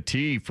off the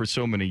tee for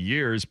so many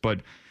years.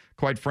 But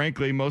quite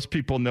frankly, most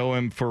people know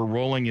him for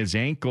rolling his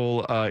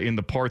ankle in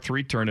the par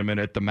 3 tournament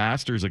at the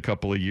Masters a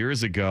couple of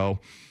years ago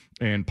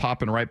and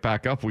popping right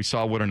back up. We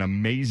saw what an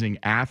amazing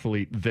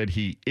athlete that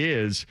he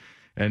is.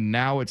 And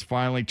now it's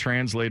finally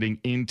translating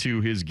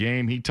into his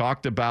game. He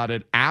talked about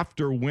it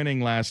after winning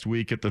last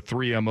week at the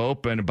 3M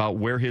Open about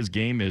where his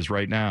game is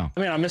right now. I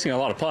mean, I'm missing a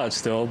lot of putts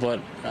still,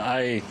 but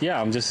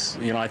I'm just,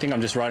 I think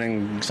I'm just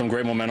riding some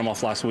great momentum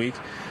off last week.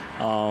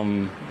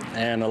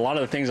 And a lot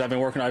of the things I've been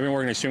working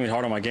extremely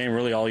hard on my game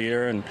really all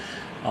year, and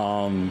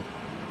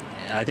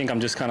I think I'm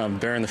just kind of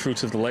bearing the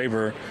fruits of the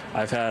labor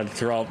I've had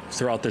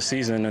throughout this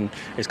season, and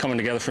it's coming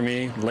together for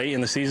me late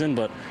in the season.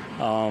 But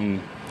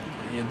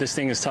this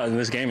game has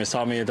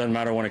taught me it doesn't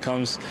matter when it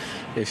comes.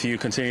 If you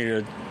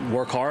continue to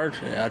work hard,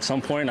 at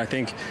some point I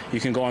think you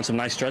can go on some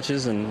nice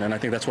stretches, and I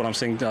think that's what I'm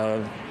seeing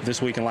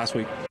this week and last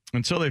week.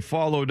 And so they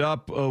followed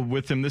up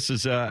with him. This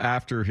is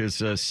after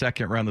his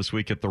second round this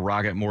week at the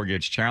Rocket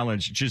Mortgage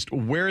Challenge. Just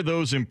where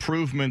those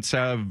improvements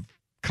have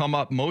come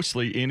up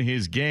mostly in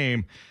his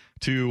game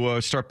to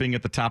start being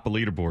at the top of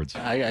leaderboards.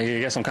 I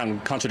guess I'm kind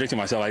of contradicting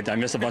myself. I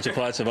missed a bunch of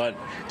putts, but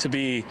to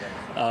be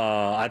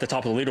at the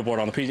top of the leaderboard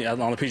on the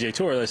PGA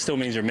Tour, that still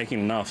means you're making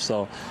enough.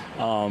 So,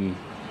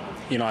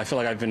 I feel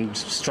like I've been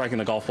striking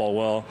the golf ball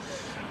well,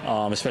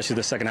 especially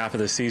the second half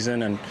of the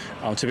season, and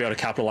to be able to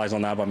capitalize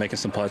on that by making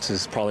some putts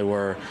is probably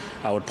where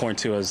I would point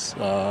to as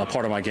a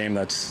part of my game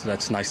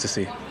that's nice to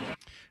see.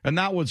 And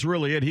that was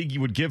really it. He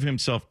would give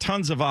himself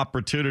tons of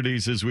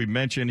opportunities. As we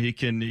mentioned,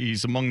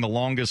 he's among the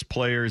longest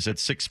players at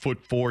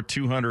 6'4",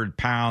 200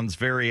 pounds,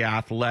 very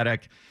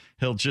athletic.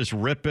 He'll just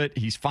rip it.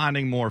 He's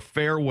finding more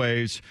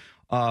fairways,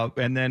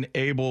 and then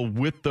able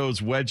with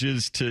those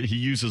wedges he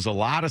uses a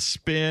lot of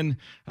spin.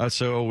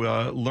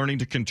 So learning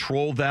to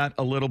control that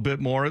a little bit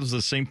more. It was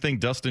the same thing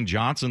Dustin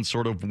Johnson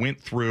sort of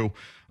went through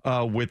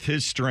with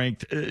his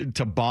strength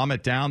to bomb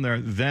it down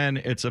there. Then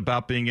it's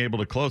about being able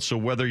to close. So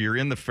whether you're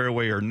in the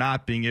fairway or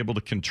not, being able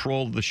to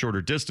control the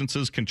shorter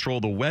distances,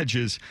 control the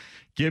wedges,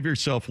 give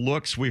yourself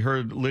looks. We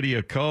heard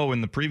Lydia Ko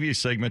in the previous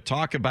segment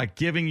talk about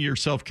giving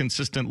yourself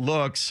consistent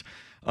looks.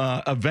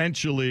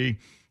 Eventually,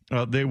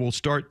 they will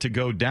start to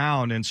go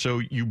down. And so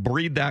you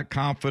breed that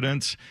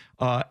confidence.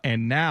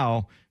 And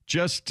now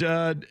just,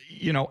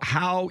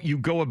 how you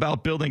go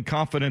about building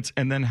confidence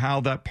and then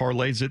how that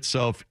parlays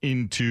itself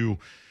into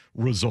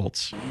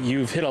results.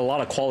 You've hit a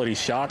lot of quality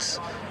shots,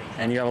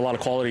 and you have a lot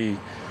of quality.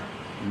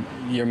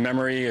 Your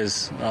memory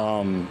is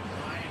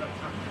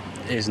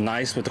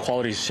nice with the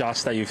quality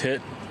shots that you've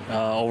hit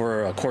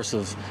over a course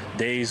of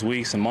days,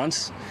 weeks, and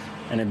months,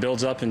 and it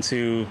builds up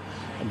into,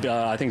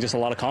 I think, just a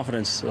lot of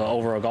confidence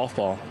over a golf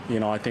ball.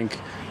 I think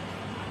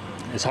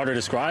it's hard to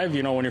describe.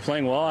 When you're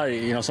playing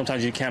well,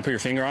 sometimes you can't put your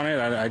finger on it.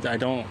 I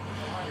don't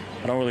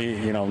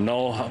really,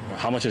 know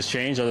how much has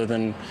changed, other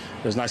than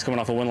it was nice coming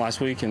off a win last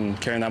week and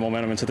carrying that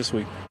momentum into this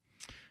week.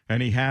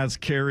 And he has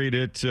carried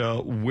it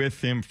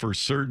with him for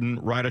certain.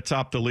 Right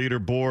atop the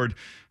leaderboard,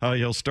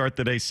 he'll start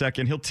the day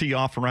second. He'll tee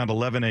off around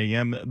 11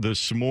 a.m.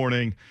 this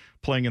morning,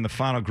 playing in the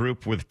final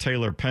group with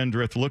Taylor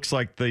Pendrith. Looks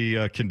like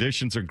the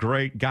conditions are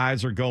great.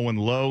 Guys are going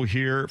low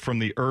here from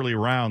the early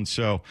round.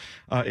 So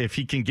if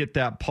he can get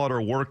that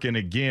putter working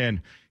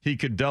again, he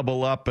could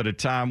double up at a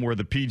time where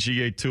the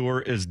PGA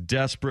Tour is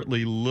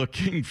desperately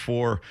looking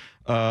for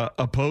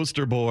a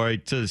poster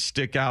boy to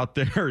stick out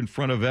there in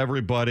front of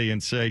everybody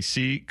and say,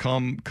 see,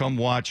 come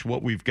watch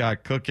what we've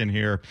got cooking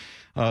here.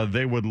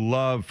 They would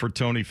love for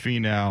Tony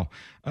Finau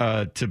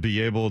to be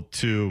able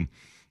to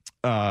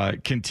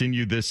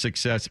continue this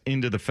success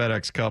into the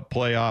FedEx Cup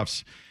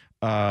playoffs.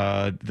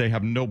 They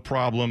have no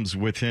problems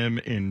with him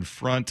in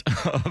front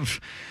of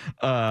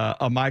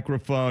a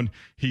microphone.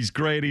 He's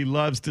great. He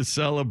loves to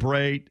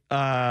celebrate.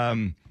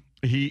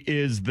 He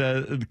is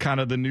the kind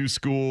of the new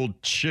school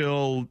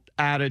chill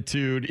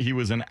attitude. He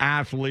was an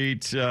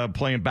athlete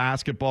playing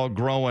basketball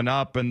growing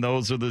up, and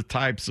those are the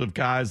types of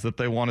guys that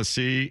they want to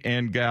see,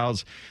 and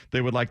gals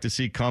they would like to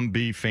see come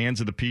be fans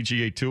of the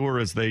PGA Tour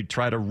as they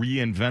try to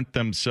reinvent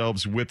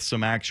themselves with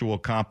some actual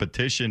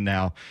competition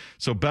now.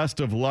 So best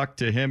of luck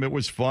to him. It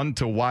was fun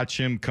to watch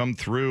him come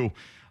through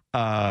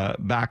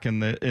back in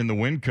the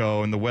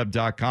Winco and the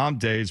web.com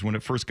days when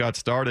it first got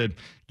started,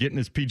 getting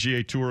his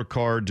PGA Tour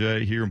card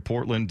here in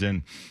Portland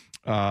and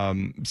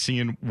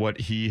seeing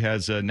what he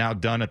has now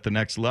done at the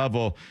next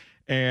level.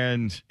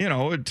 And,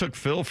 it took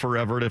Phil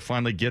forever to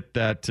finally get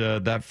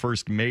that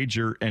first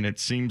major. And it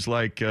seems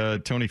like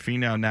Tony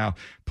Finau now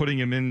putting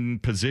him in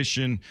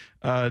position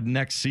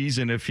next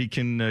season, if he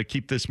can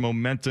keep this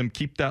momentum,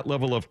 keep that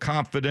level of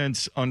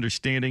confidence,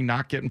 understanding,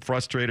 not getting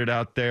frustrated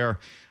out there,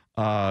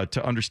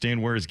 to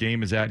understand where his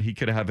game is at. He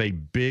could have a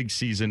big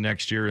season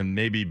next year and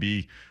maybe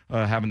be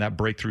having that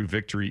breakthrough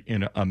victory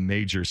in a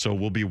major. So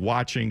we'll be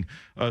watching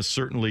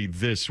certainly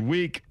this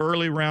week.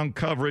 Early round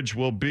coverage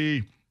will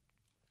be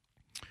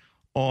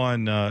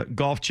on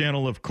Golf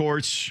Channel, of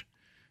course.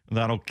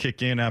 That'll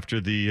kick in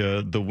after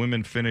the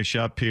women finish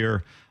up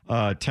here,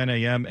 10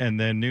 a.m. and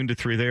then noon to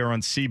 3. They are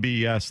on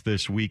CBS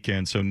this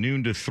weekend. So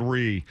noon to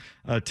 3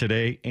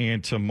 today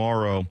and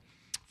tomorrow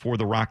for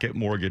the Rocket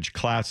Mortgage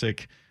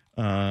Classic.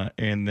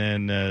 And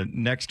then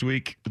next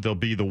week there'll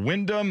be the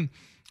Wyndham,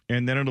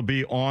 and then it'll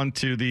be on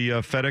to the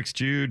FedEx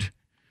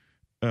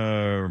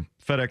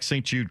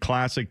St. Jude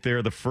Classic.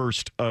 They're the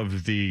first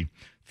of the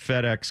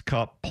FedEx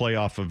Cup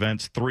playoff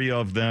events, 3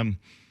 of them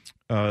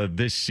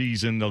this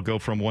season. They'll go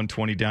from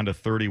 120 down to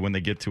 30 when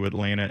they get to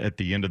Atlanta at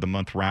the end of the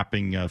month,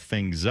 wrapping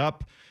things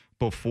up.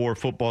 before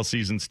football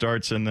season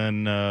starts, and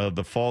then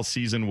the fall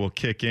season will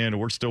kick in.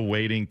 We're still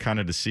waiting kind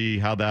of to see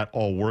how that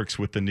all works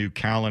with the new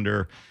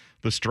calendar,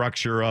 the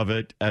structure of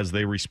it as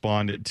they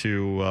respond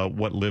to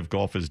what Live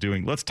Golf is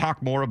doing. Let's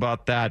talk more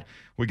about that.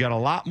 We got a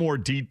lot more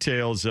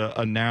details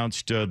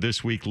announced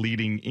this week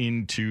leading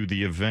into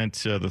the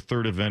event, the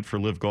third event for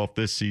Live Golf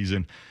this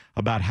season,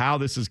 about how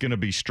this is going to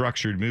be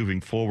structured moving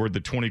forward. The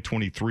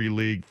 2023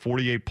 league,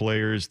 48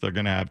 players. They're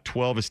going to have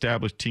 12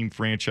 established team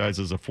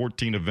franchises, a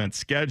 14-event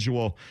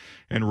schedule,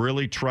 and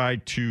really try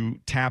to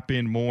tap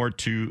in more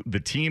to the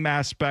team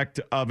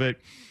aspect of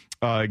it,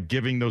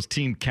 giving those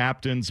team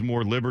captains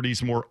more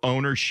liberties, more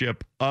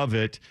ownership of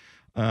it.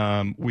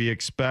 We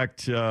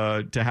expect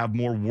to have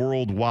more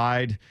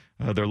worldwide.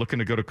 They're looking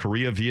to go to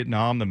Korea,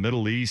 Vietnam, the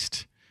Middle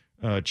East,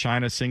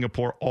 China,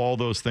 Singapore, all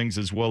those things,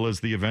 as well as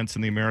the events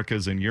in the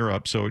Americas and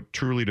Europe. So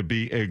truly to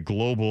be a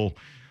global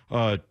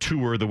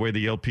tour, the way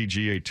the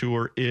LPGA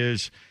Tour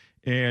is.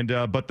 And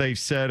but they've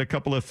said a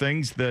couple of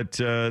things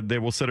that they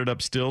will set it up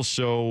still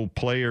so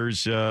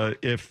players,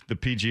 if the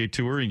PGA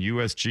Tour and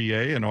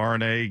USGA and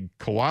R&A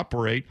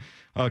cooperate,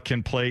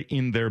 can play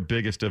in their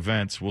biggest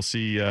events. We'll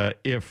see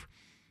if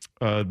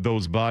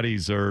those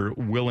bodies are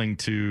willing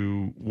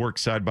to work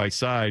side by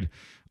side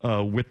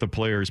with the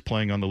players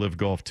playing on the Live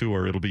Golf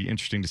Tour. It'll be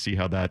interesting to see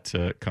how that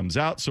comes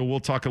out. So we'll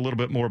talk a little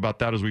bit more about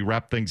that as we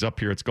wrap things up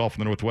here. It's Golf in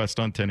the Northwest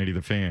on 1080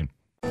 The Fan.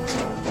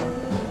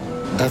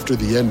 After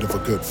the end of a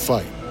good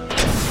fight,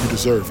 you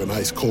deserve an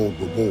ice-cold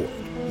reward.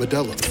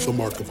 Modelo is the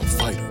mark of a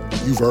fighter.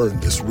 You've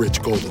earned this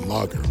rich golden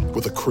lager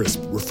with a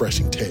crisp,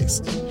 refreshing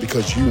taste.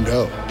 Because you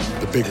know,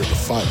 the bigger the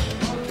fight,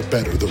 the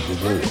better the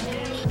reward.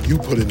 You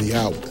put in the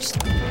hours,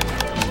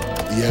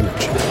 the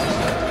energy,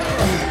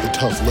 the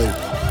tough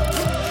labor.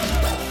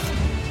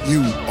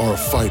 You are a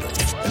fighter,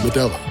 and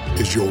Modelo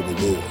is your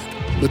reward.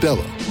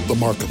 Modelo, the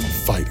mark of a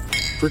fighter.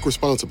 Drink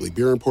responsibly.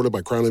 Beer imported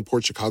by Crown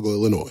Imports, Chicago,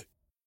 Illinois.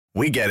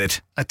 We get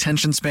it.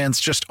 Attention spans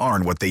just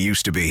aren't what they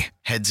used to be.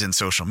 Heads in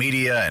social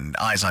media and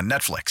eyes on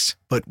Netflix.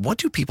 But what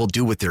do people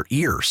do with their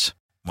ears?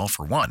 Well,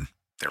 for one,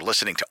 they're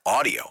listening to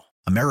audio.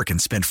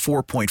 Americans spend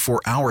 4.4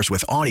 hours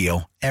with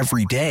audio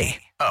every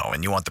day. Oh,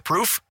 and you want the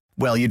proof?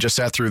 Well, you just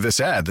sat through this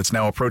ad that's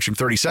now approaching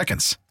 30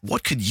 seconds.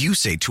 What could you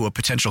say to a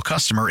potential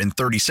customer in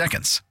 30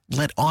 seconds?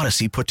 Let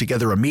Odyssey put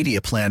together a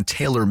media plan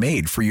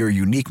tailor-made for your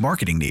unique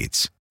marketing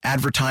needs.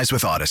 Advertise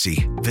with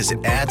Odyssey.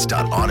 Visit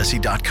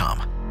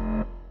ads.odyssey.com.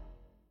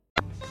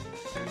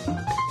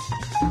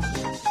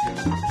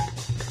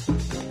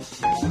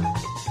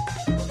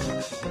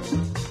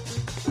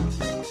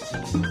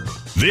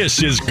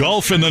 This is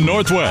Golf in the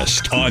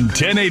Northwest on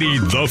 1080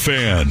 The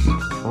Fan.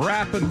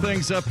 Wrapping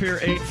things up here,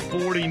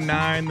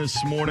 8:49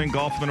 this morning.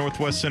 Golf in the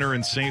Northwest Center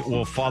in St.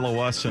 will follow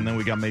us, and then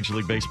we got Major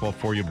League Baseball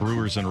for you.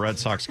 Brewers and Red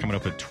Sox coming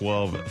up at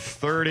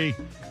 12:30.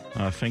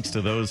 Thanks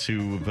to those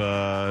who've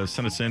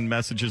sent us in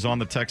messages on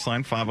the text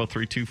line,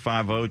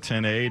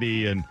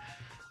 503-250-1080. And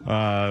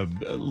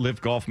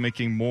Live Golf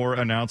making more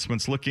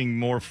announcements, looking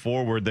more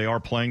forward. They are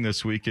playing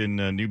this week in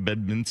New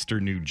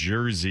Bedminster, New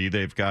Jersey.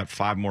 They've got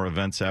 5 more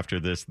events after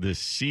this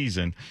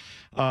season.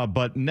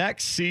 But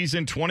next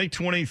season,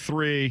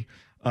 2023,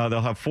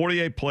 they'll have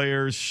 48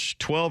 players,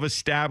 12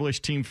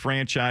 established team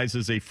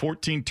franchises, a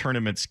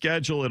 14-tournament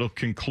schedule. It'll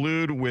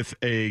conclude with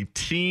a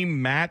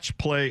team match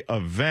play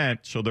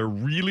event. So they're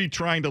really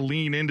trying to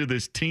lean into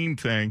this team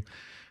thing.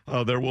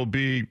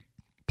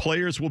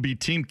 Players will be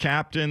team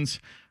captains.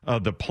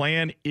 The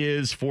plan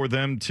is for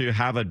them to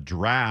have a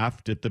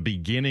draft at the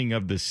beginning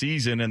of the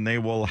season, and they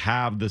will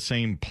have the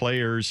same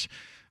players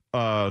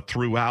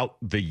throughout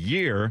the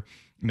year.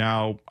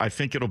 Now, I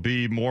think it'll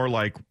be more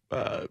like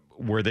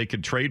where they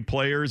could trade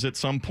players at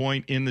some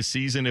point in the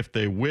season if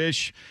they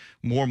wish.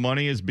 More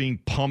money is being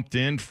pumped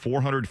in,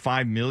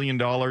 $405 million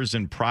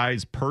in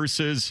prize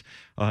purses,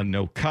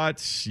 no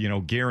cuts,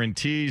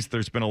 guarantees.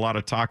 There's been a lot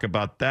of talk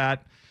about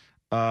that.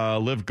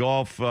 Live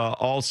Golf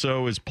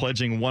also is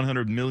pledging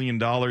 $100 million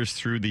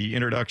through the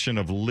introduction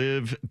of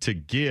Live to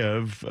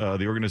Give,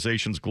 the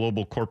organization's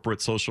global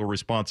corporate social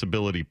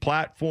responsibility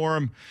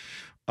platform.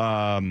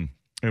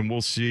 And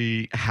we'll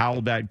see how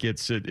that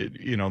gets it.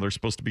 There's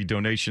supposed to be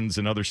donations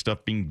and other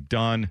stuff being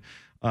done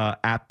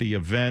at the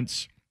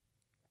events.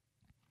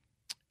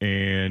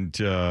 And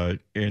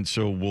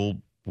so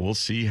we'll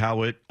see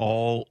how it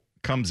all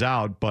comes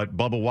out. But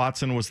Bubba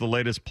Watson was the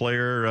latest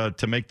player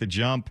to make the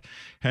jump.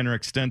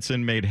 Henrik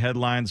Stenson made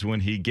headlines when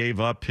he gave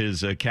up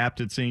his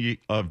captaincy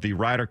of the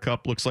Ryder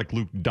Cup. Looks like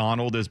Luke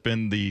Donald has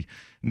been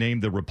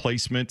named the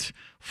replacement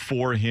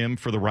for him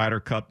for the Ryder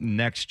Cup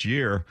next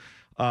year.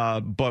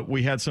 But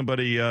we had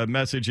somebody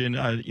message in,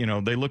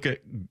 they look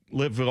at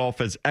Live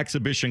Golf as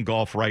exhibition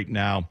golf right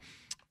now.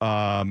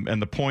 And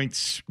the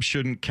points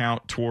shouldn't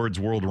count towards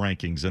world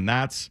rankings. And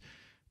that's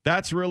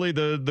really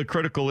the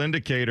critical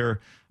indicator.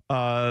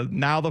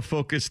 Now the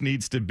focus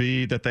needs to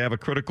be that they have a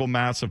critical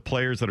mass of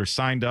players that are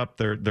signed up.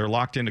 They're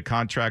locked into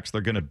contracts. They're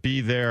going to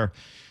be there.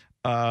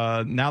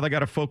 Now they got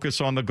to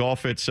focus on the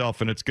golf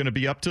itself, and it's going to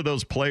be up to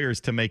those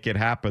players to make it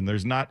happen.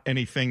 There's not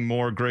anything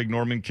more Greg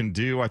Norman can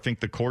do. I think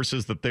the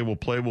courses that they will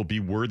play will be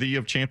worthy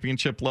of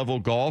championship-level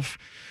golf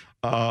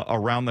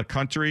around the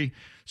country.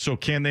 So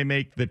can they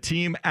make the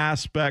team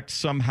aspect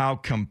somehow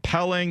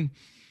compelling?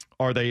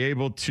 Are they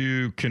able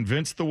to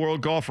convince the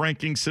World Golf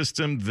Ranking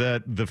System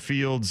that the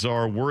fields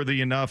are worthy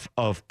enough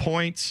of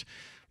points?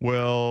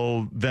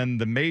 Will then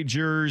the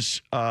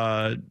majors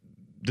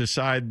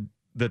decide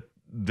that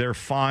they're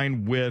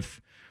fine with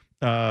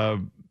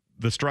the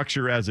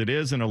structure as it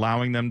is and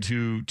allowing them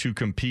to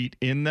compete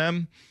in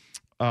them?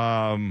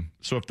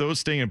 So if those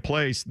stay in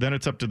place, then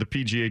it's up to the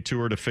PGA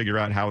Tour to figure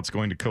out how it's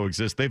going to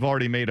coexist. They've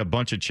already made a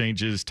bunch of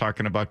changes,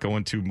 talking about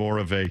going to more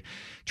of a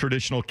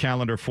traditional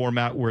calendar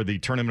format where the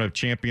Tournament of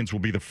Champions will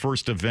be the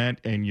first event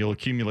and you'll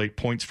accumulate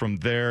points from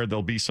there.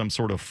 There'll be some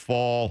sort of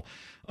fall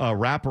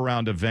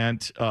wraparound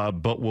event,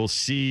 but we'll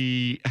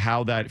see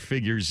how that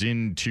figures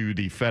into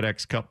the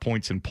FedEx Cup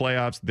points and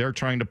playoffs. They're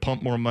trying to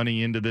pump more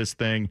money into this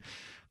thing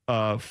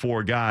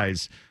for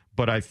guys.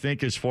 But I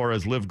think as far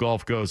as Live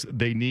Golf goes,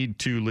 they need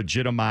to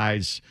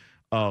legitimize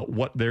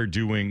what they're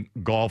doing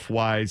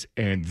golf-wise,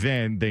 and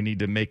then they need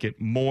to make it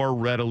more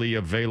readily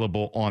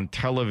available on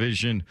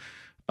television,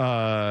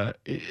 whether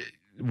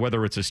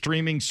it's a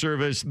streaming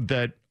service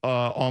that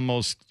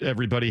almost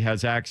everybody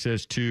has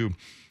access to,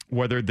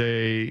 whether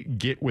they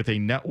get with a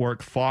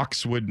network.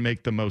 Fox would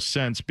make the most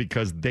sense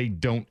because they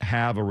don't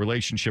have a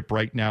relationship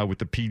right now with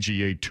the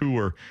PGA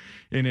Tour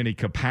in any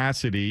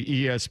capacity.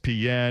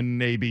 ESPN,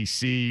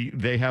 ABC,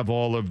 they have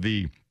all of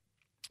the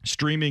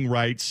streaming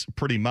rights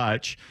pretty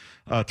much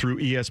through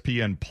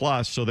ESPN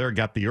Plus. So they've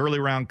got the early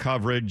round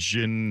coverage,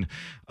 and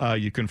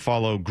you can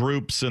follow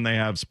groups, and they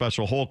have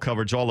special hole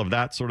coverage, all of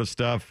that sort of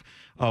stuff.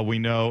 We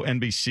know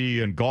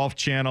NBC and Golf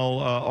Channel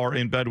are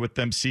in bed with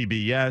them,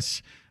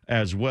 CBS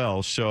as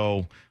well.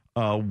 So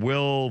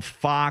will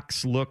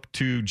Fox look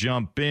to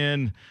jump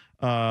in?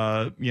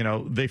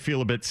 They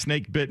feel a bit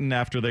snake bitten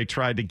after they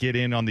tried to get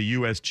in on the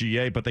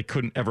USGA, but they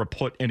couldn't ever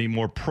put any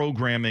more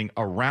programming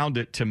around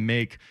it to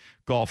make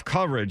golf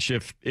coverage.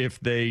 If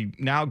they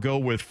now go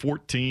with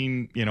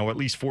 14, at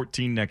least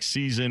 14 next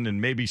season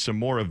and maybe some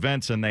more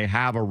events, and they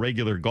have a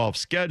regular golf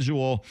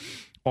schedule,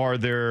 are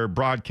there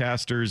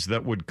broadcasters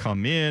that would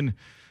come in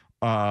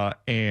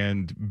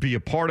and be a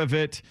part of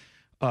it?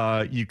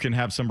 You can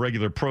have some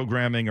regular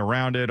programming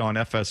around it on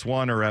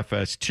FS1 or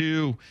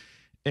FS2.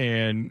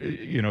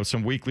 And,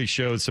 some weekly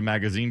shows, some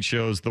magazine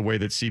shows, the way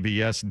that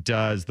CBS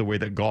does, the way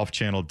that Golf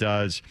Channel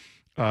does.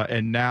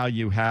 And now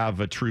you have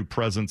a true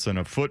presence and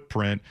a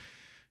footprint.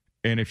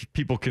 And if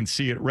people can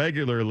see it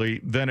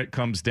regularly, then it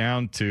comes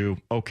down to,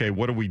 okay,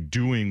 what are we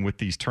doing with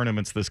these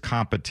tournaments, this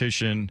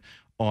competition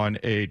on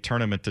a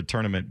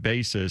tournament-to-tournament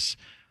basis?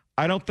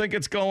 I don't think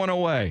it's going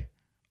away.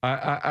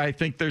 I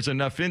think there's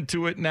enough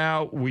into it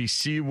now. We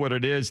see what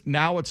it is.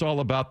 Now it's all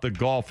about the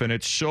golf, and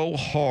it's so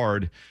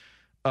hard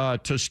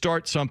to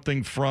start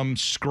something from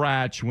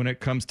scratch when it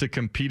comes to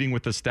competing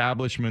with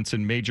establishments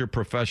in major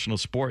professional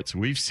sports.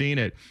 We've seen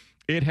it.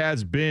 It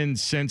has been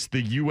since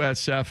the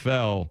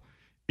USFL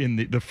in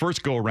the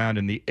first go-around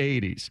in the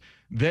 80s.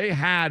 They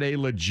had a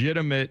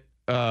legitimate,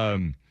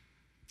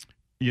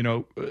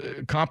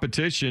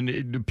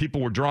 competition.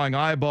 People were drawing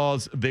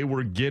eyeballs. They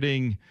were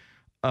getting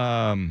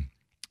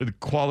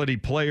quality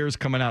players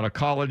coming out of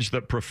college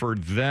that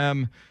preferred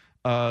them.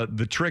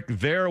 The trick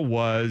there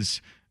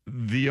was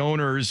the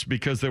owners,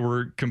 because there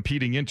were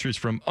competing interests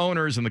from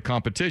owners in the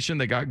competition,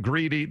 they got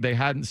greedy. They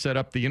hadn't set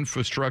up the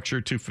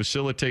infrastructure to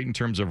facilitate in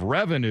terms of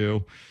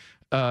revenue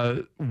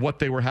what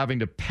they were having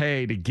to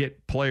pay to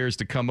get players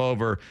to come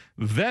over.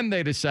 Then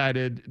they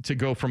decided to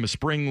go from a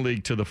spring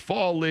league to the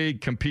fall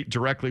league, compete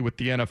directly with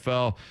the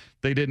NFL.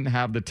 They didn't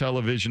have the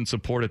television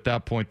support at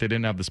that point. They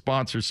didn't have the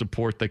sponsor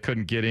support. They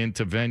couldn't get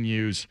into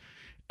venues,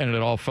 and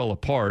it all fell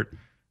apart.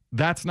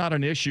 That's not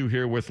an issue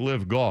here with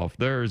Live Golf.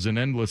 There is an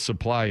endless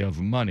supply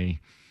of money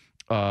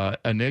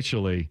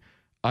initially.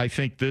 I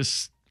think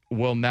this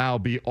will now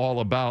be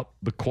all about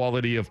the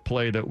quality of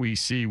play that we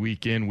see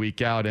week in,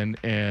 week out,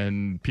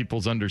 and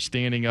people's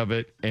understanding of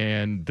it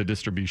and the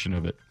distribution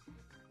of it.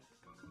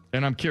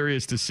 And I'm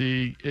curious to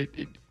see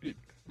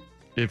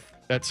if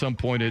at some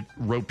point it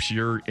ropes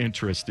your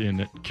interest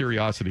in it,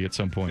 curiosity at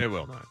some point. It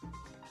will not.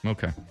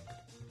 Okay.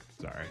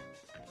 Sorry.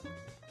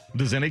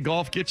 Does any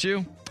golf get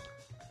you?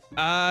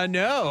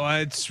 No,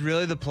 it's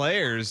really the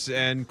players.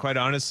 And quite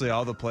honestly,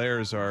 all the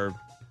players are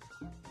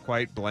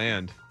quite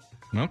bland.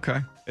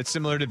 Okay. It's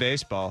similar to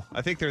baseball.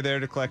 I think they're there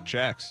to collect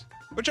checks,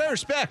 which I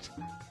respect.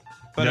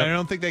 But I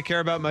don't think they care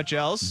about much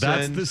else.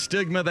 That's the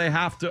stigma they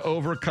have to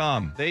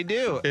overcome. They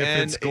do. If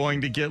it's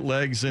going to get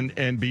legs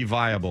and be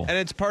viable. And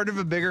it's part of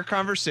a bigger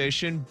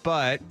conversation,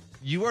 but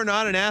you are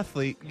not an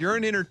athlete. You're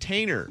an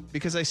entertainer,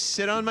 because I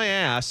sit on my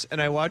ass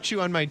and I watch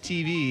you on my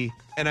TV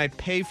and I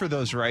pay for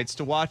those rights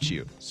to watch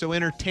you. So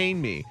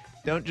entertain me.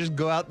 Don't just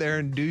go out there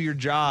and do your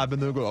job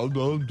and they'll go,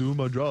 I'm doing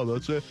my job.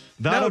 That's it.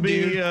 That'll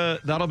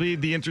be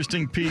the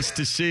interesting piece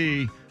to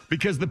see,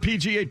 because the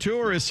PGA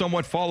Tour is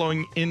somewhat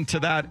following into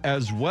that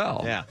as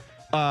well. Yeah.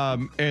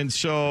 And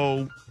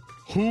so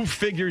who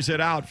figures it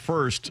out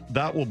first,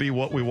 that will be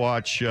what we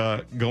watch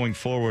going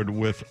forward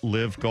with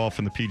Live Golf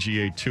and the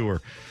PGA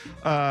Tour.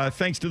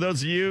 Thanks to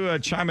those of you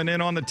chiming in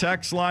on the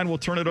text line. We'll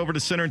turn it over to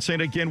Center and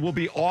Saint again. We'll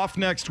be off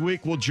next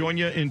week. We'll join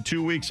you in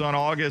 2 weeks on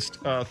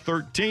August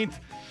 13th.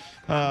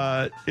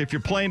 If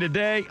you're playing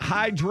today,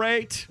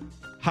 hydrate,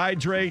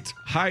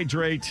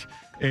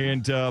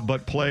 and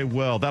but play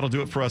well. That'll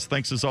do it for us.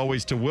 Thanks as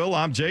always to Will.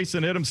 I'm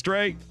Jason. Hit him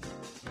straight.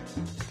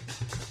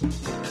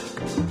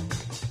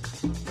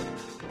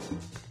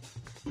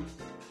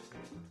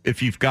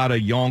 If you've got a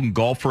young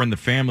golfer in the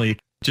family,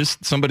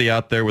 just somebody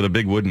out there with a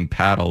big wooden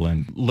paddle.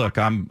 And look,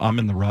 I'm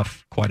in the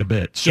rough quite a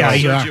bit. So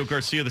Sergio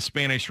Garcia, the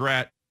Spanish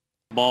Rat.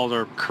 Balls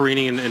are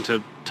careening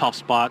into tough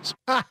spots.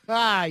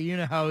 You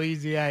know how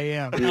easy I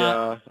am.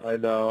 Yeah, I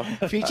know.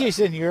 PJ's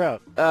in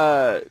Europe.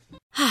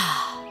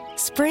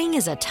 Spring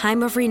is a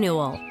time of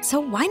renewal, so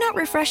why not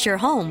refresh your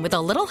home with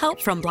a little help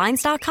from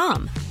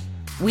Blinds.com?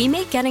 We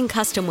make getting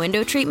custom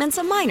window treatments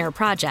a minor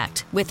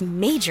project with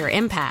major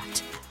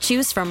impact.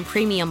 Choose from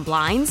premium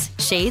blinds,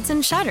 shades,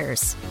 and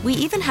shutters. We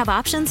even have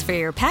options for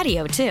your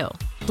patio, too.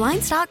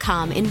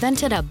 Blinds.com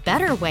invented a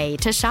better way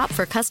to shop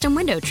for custom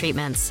window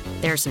treatments.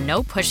 There's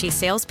no pushy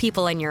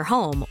salespeople in your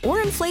home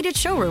or inflated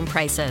showroom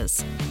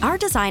prices. Our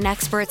design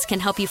experts can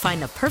help you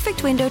find the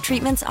perfect window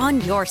treatments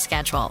on your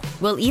schedule.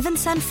 We'll even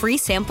send free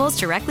samples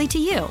directly to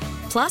you.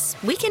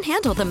 Plus, we can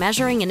handle the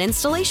measuring and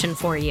installation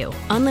for you.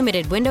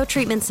 Unlimited window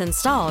treatments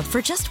installed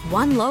for just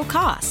one low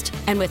cost.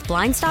 And with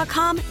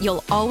Blinds.com,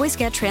 you'll always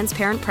get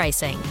transparent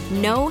pricing.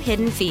 No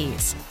hidden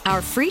fees. Our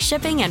free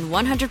shipping and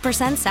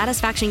 100%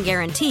 satisfaction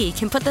guarantee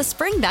can put the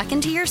spring back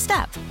into your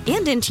step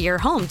and into your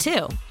home,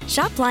 too.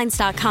 Shop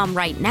Blinds.com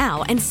right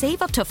now and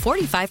save up to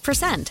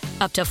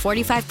 45%. Up to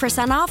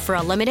 45% off for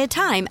a limited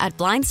time at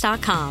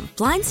Blinds.com.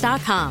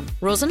 Blinds.com.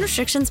 Rules and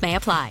restrictions may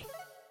apply.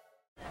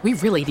 We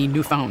really need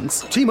new phones.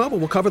 T-Mobile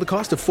will cover the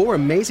cost of 4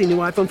 amazing new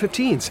iPhone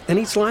 15s, and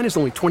each line is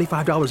only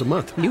 $25 a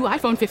month. New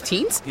iPhone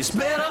 15s? It's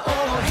better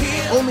over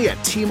here. Only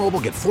at T-Mobile,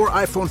 get 4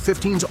 iPhone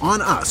 15s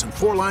on us and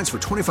 4 lines for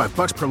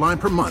 $25 per line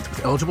per month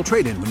with eligible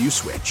trade-in when you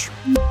switch.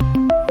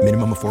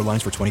 Minimum of 4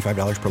 lines for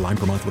 $25 per line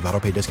per month with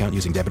autopay discount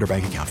using debit or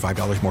bank account.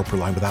 $5 more per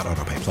line without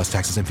autopay, plus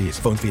taxes and fees.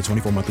 Phone fee at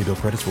 24 monthly bill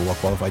credits for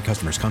well-qualified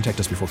customers. Contact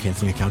us before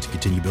canceling account to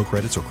continue bill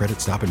credits or credit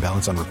stop and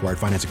balance on required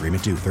finance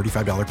agreement due.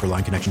 $35 per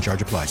line connection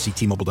charge applies. See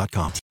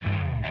T-Mobile.com.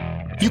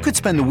 You could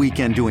spend the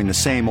weekend doing the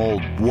same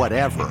old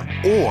whatever,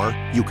 or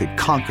you could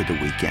conquer the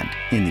weekend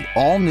in the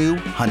all-new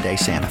Hyundai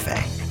Santa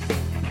Fe.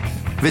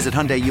 Visit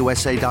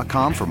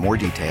HyundaiUSA.com for more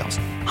details.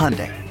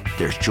 Hyundai,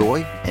 there's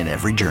joy in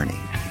every journey.